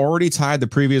 They've already tied the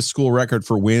previous school record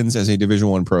for wins as a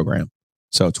Division I program.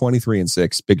 So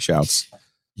 23-6. Big shouts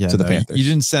to the Panthers. You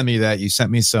didn't send me that. You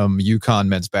sent me some UConn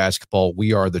men's basketball.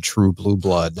 We are the true blue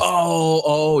blood.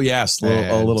 Oh yes.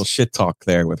 A little shit talk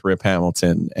there with Rip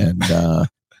Hamilton and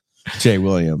Jay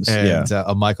Williams. And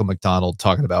a Michael McDonald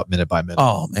talking about minute by minute.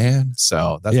 Oh, man.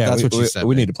 So that's what you said.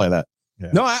 We need to play that.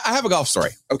 Yeah. No, I have a golf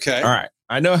story. Okay. All right.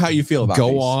 I know how you feel about Go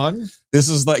these. on. This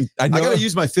is like, I got to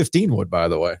use my 15 wood, by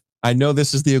the way. I know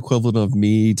this is the equivalent of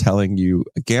me telling you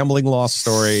a gambling loss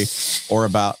story or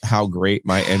about how great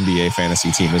my NBA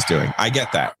fantasy team is doing. I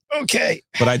get that. Okay.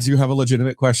 But I do have a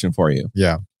legitimate question for you.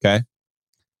 Yeah. Okay.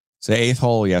 So 8th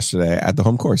hole yesterday at the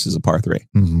home course is a par 3.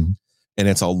 Mm-hmm. And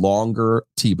it's a longer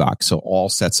tee box. So all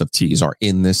sets of tees are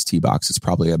in this tee box. It's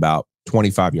probably about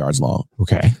 25 yards long.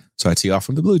 Okay. So I tee off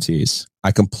from the blue tees.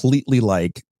 I completely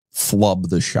flub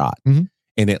the shot. Mm-hmm.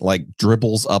 And it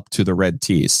dribbles up to the red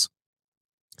tees.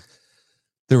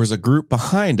 There was a group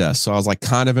behind us. So I was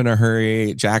kind of in a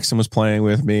hurry. Jackson was playing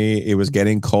with me. It was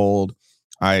getting cold.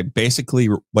 I basically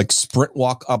sprint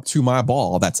walk up to my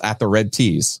ball that's at the red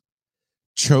tees,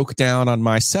 choke down on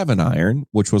my 7-iron,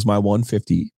 which was my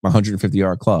 150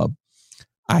 yard club.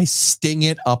 I sting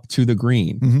it up to the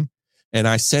green. Mm-hmm. And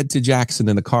I said to Jackson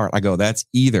in the car, I go, that's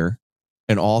either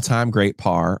an all-time great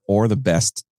par or the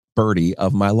best birdie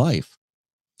of my life.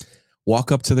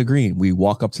 Walk up to the green. We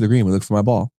walk up to the green. We look for my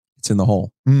ball. It's in the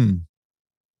hole. Mm.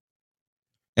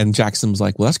 And Jackson was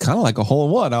like, well, that's kind of like a hole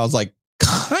in one. I was like,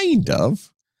 kind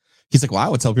of. He's like, well, I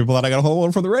would tell people that I got a hole in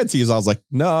one from the red tees. I was like,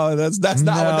 no, that's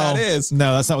not what that is.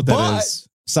 No, that's not what that is.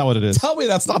 It's not what it is. Tell me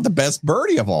that's not the best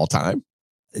birdie of all time.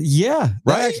 Yeah.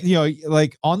 Right.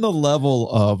 On the level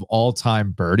of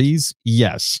all-time birdies,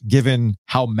 yes, given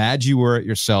how mad you were at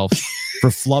yourself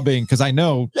for flubbing, because I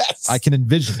know I can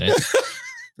envision it.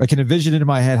 I can envision it in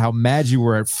my head how mad you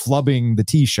were at flubbing the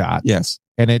tee shot. Yes.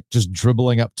 And it just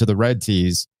dribbling up to the red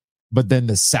tees. But then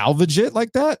to salvage it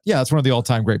like that, yeah, that's one of the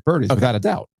all-time great birdies, without a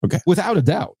doubt. Okay. Without a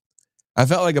doubt. I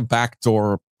felt like a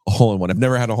backdoor hole in one. I've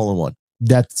never had a hole in one.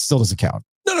 That still doesn't count.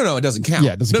 No, it doesn't count.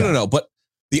 Yeah, it doesn't count. No. But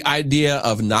the idea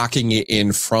of knocking it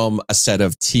in from a set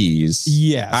of tees.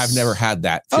 Yes. I've never had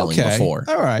that feeling before.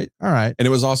 All right. And it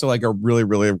was also a really,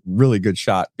 really, really good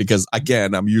shot because,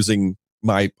 again, I'm using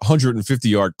my 150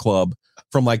 yard club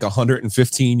from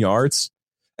 115 yards.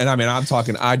 And I mean, I'm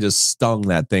talking, I just stung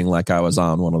that thing like I was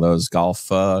on one of those golf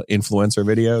influencer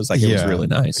videos. It was really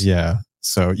nice. Yeah.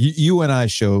 So you and I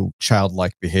show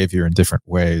childlike behavior in different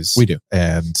ways. We do.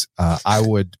 And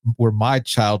where my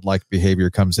childlike behavior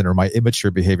comes in or my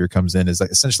immature behavior comes in is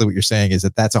essentially what you're saying is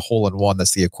that's a hole in one.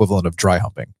 That's the equivalent of dry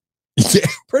humping. Yeah,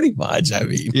 pretty much. I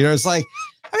mean, you're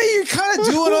kind of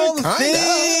doing all the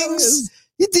things.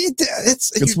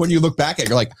 It's when you look back at it,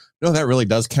 you're like, no, that really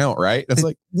does count, right? It's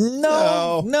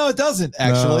no, it doesn't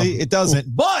actually. It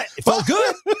doesn't, but it felt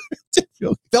good.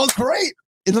 It felt great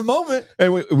in the moment.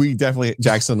 And we definitely,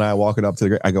 Jackson and I walking up to the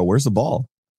green. I go, where's the ball?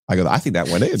 I go, I think that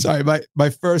went in. Sorry, my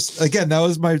first, again,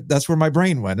 that's where my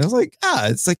brain went. I was like,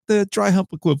 it's like the dry hump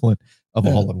equivalent of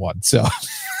all in one. So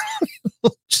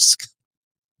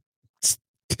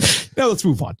now let's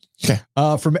move on. Okay.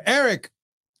 From Eric,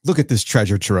 look at this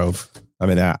treasure trove. I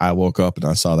mean, I woke up and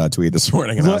I saw that tweet this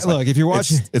morning. And look, if you're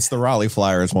watching, it's the Raleigh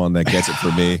Flyers one that gets it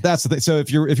for me. That's the thing. So if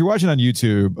you're watching on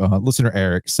YouTube, listener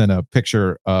Eric sent a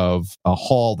picture of a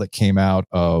haul that came out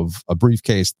of a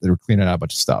briefcase. They were cleaning out a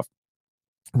bunch of stuff.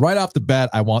 Right off the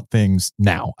bat, I want things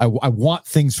now. I want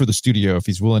things for the studio if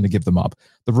he's willing to give them up.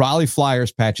 The Raleigh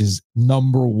Flyers patch is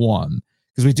number one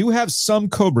because we do have some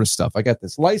Cobra stuff. I got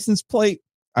this license plate.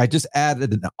 I just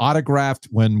added an autographed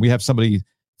when we have somebody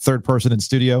third person in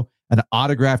studio. An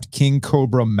autographed King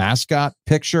Cobra mascot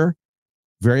picture.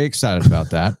 Very excited about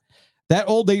that. That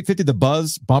old 850 The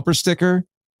Buzz bumper sticker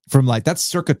from that's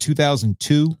circa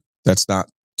 2002. That's not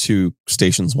 2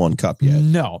 Stations 1 Cup yet.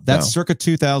 No, that's circa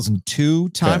 2002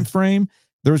 time frame.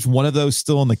 There's one of those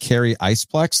still in the Cary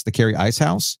Iceplex, the Cary Ice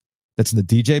House. That's in the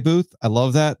DJ booth. I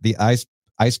love that. The ice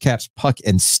caps puck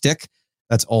and stick.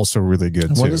 That's also really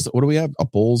good too. What do we have? A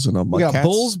Bulls and a Mudcats? We got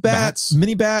Bulls bats,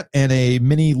 mini bat, and a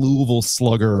mini Louisville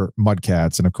Slugger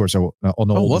Mudcats. And of course, I'll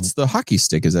know. What's the hockey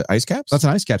stick? Is it Ice Caps? That's an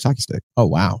Ice Caps hockey stick. Oh,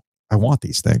 wow. I want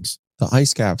these things. The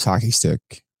Ice Caps hockey stick.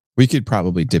 We could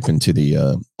probably dip into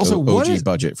the OG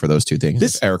budget for those two things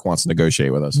if Eric wants to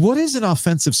negotiate with us. What is an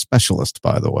offensive specialist,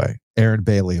 by the way? Aaron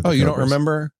Bailey. Oh, you don't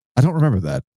remember? I don't remember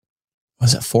that.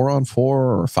 Was it 4-on-4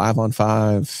 or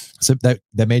 5-on-5? So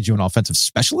that made you an offensive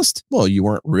specialist? Well, you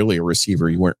weren't really a receiver.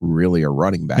 You weren't really a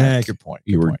running back. Yeah, good point.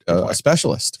 You were a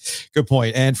specialist. Good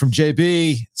point. And from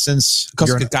JB, since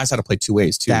because guys had to play two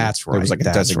ways too. That's right. There was like a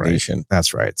designation. Right.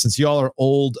 That's right. Since y'all are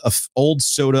old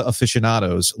soda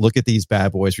aficionados, look at these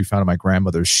bad boys we found in my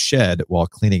grandmother's shed while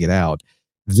cleaning it out.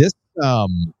 This is a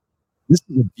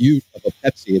beaut of a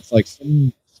Pepsi. It's like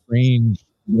some strange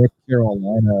North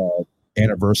Carolina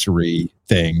anniversary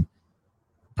thing,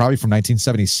 probably from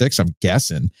 1976, I'm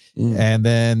guessing. And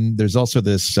then there's also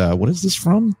this what is this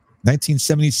from?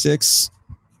 1976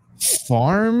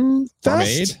 Farm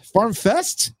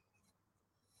Fest,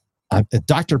 a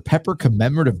Dr. Pepper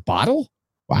commemorative bottle.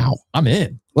 Wow, I'm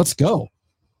in. Let's go.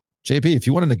 JP, if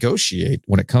you want to negotiate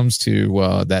when it comes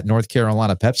to that North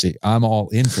Carolina Pepsi, I'm all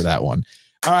in for that one.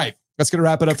 All right, that's going to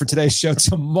wrap it up for today's show.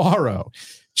 Tomorrow,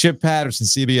 Chip Patterson,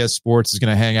 CBS Sports, is going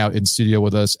to hang out in studio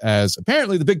with us as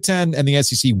apparently the Big Ten and the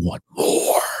SEC want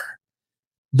more.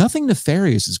 Nothing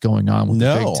nefarious is going on with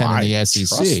the Big Ten and the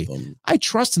SEC. I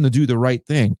trust them to do the right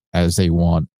thing as they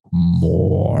want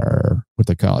more with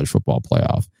the college football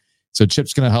playoff. So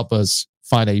Chip's going to help us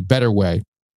find a better way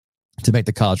to make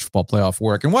the college football playoff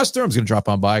work. And Wes Durham's going to drop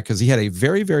on by because he had a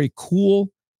very, very cool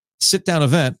sit-down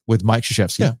event with Mike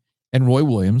Krzyzewski and Roy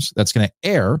Williams that's going to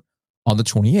air on the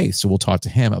 28th. So we'll talk to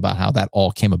him about how that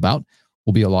all came about.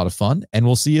 Will be a lot of fun, and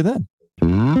we'll see you then.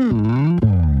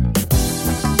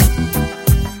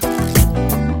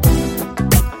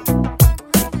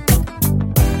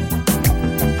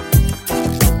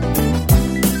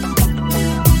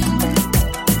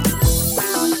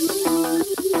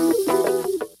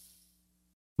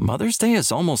 Mother's Day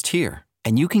is almost here,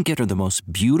 and you can get her the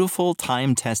most beautiful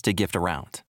time-tested gift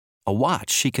around. A watch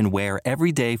she can wear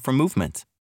every day from Movement.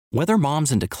 Whether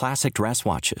mom's into classic dress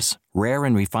watches, rare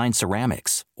and refined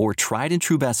ceramics, or tried and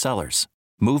true bestsellers,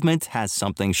 Movement has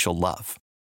something she'll love.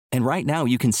 And right now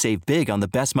you can save big on the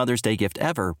best Mother's Day gift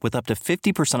ever with up to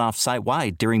 50% off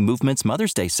site-wide during Movement's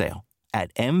Mother's Day sale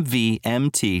at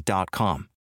MVMT.com.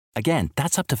 Again,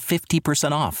 that's up to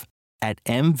 50% off at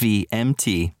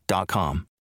MVMT.com.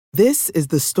 This is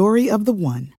the story of the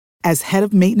one. As head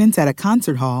of maintenance at a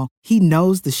concert hall, he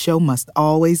knows the show must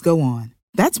always go on.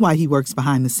 That's why he works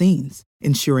behind the scenes,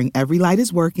 ensuring every light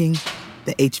is working,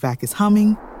 the HVAC is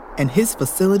humming, and his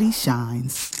facility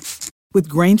shines. With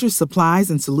Grainger's supplies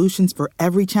and solutions for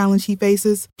every challenge he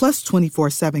faces, plus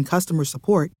 24/7 customer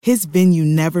support, his venue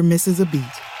never misses a beat.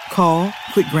 Call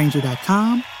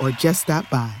quickgrainger.com or just stop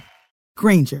by.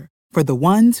 Grainger, for the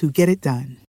ones who get it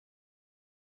done.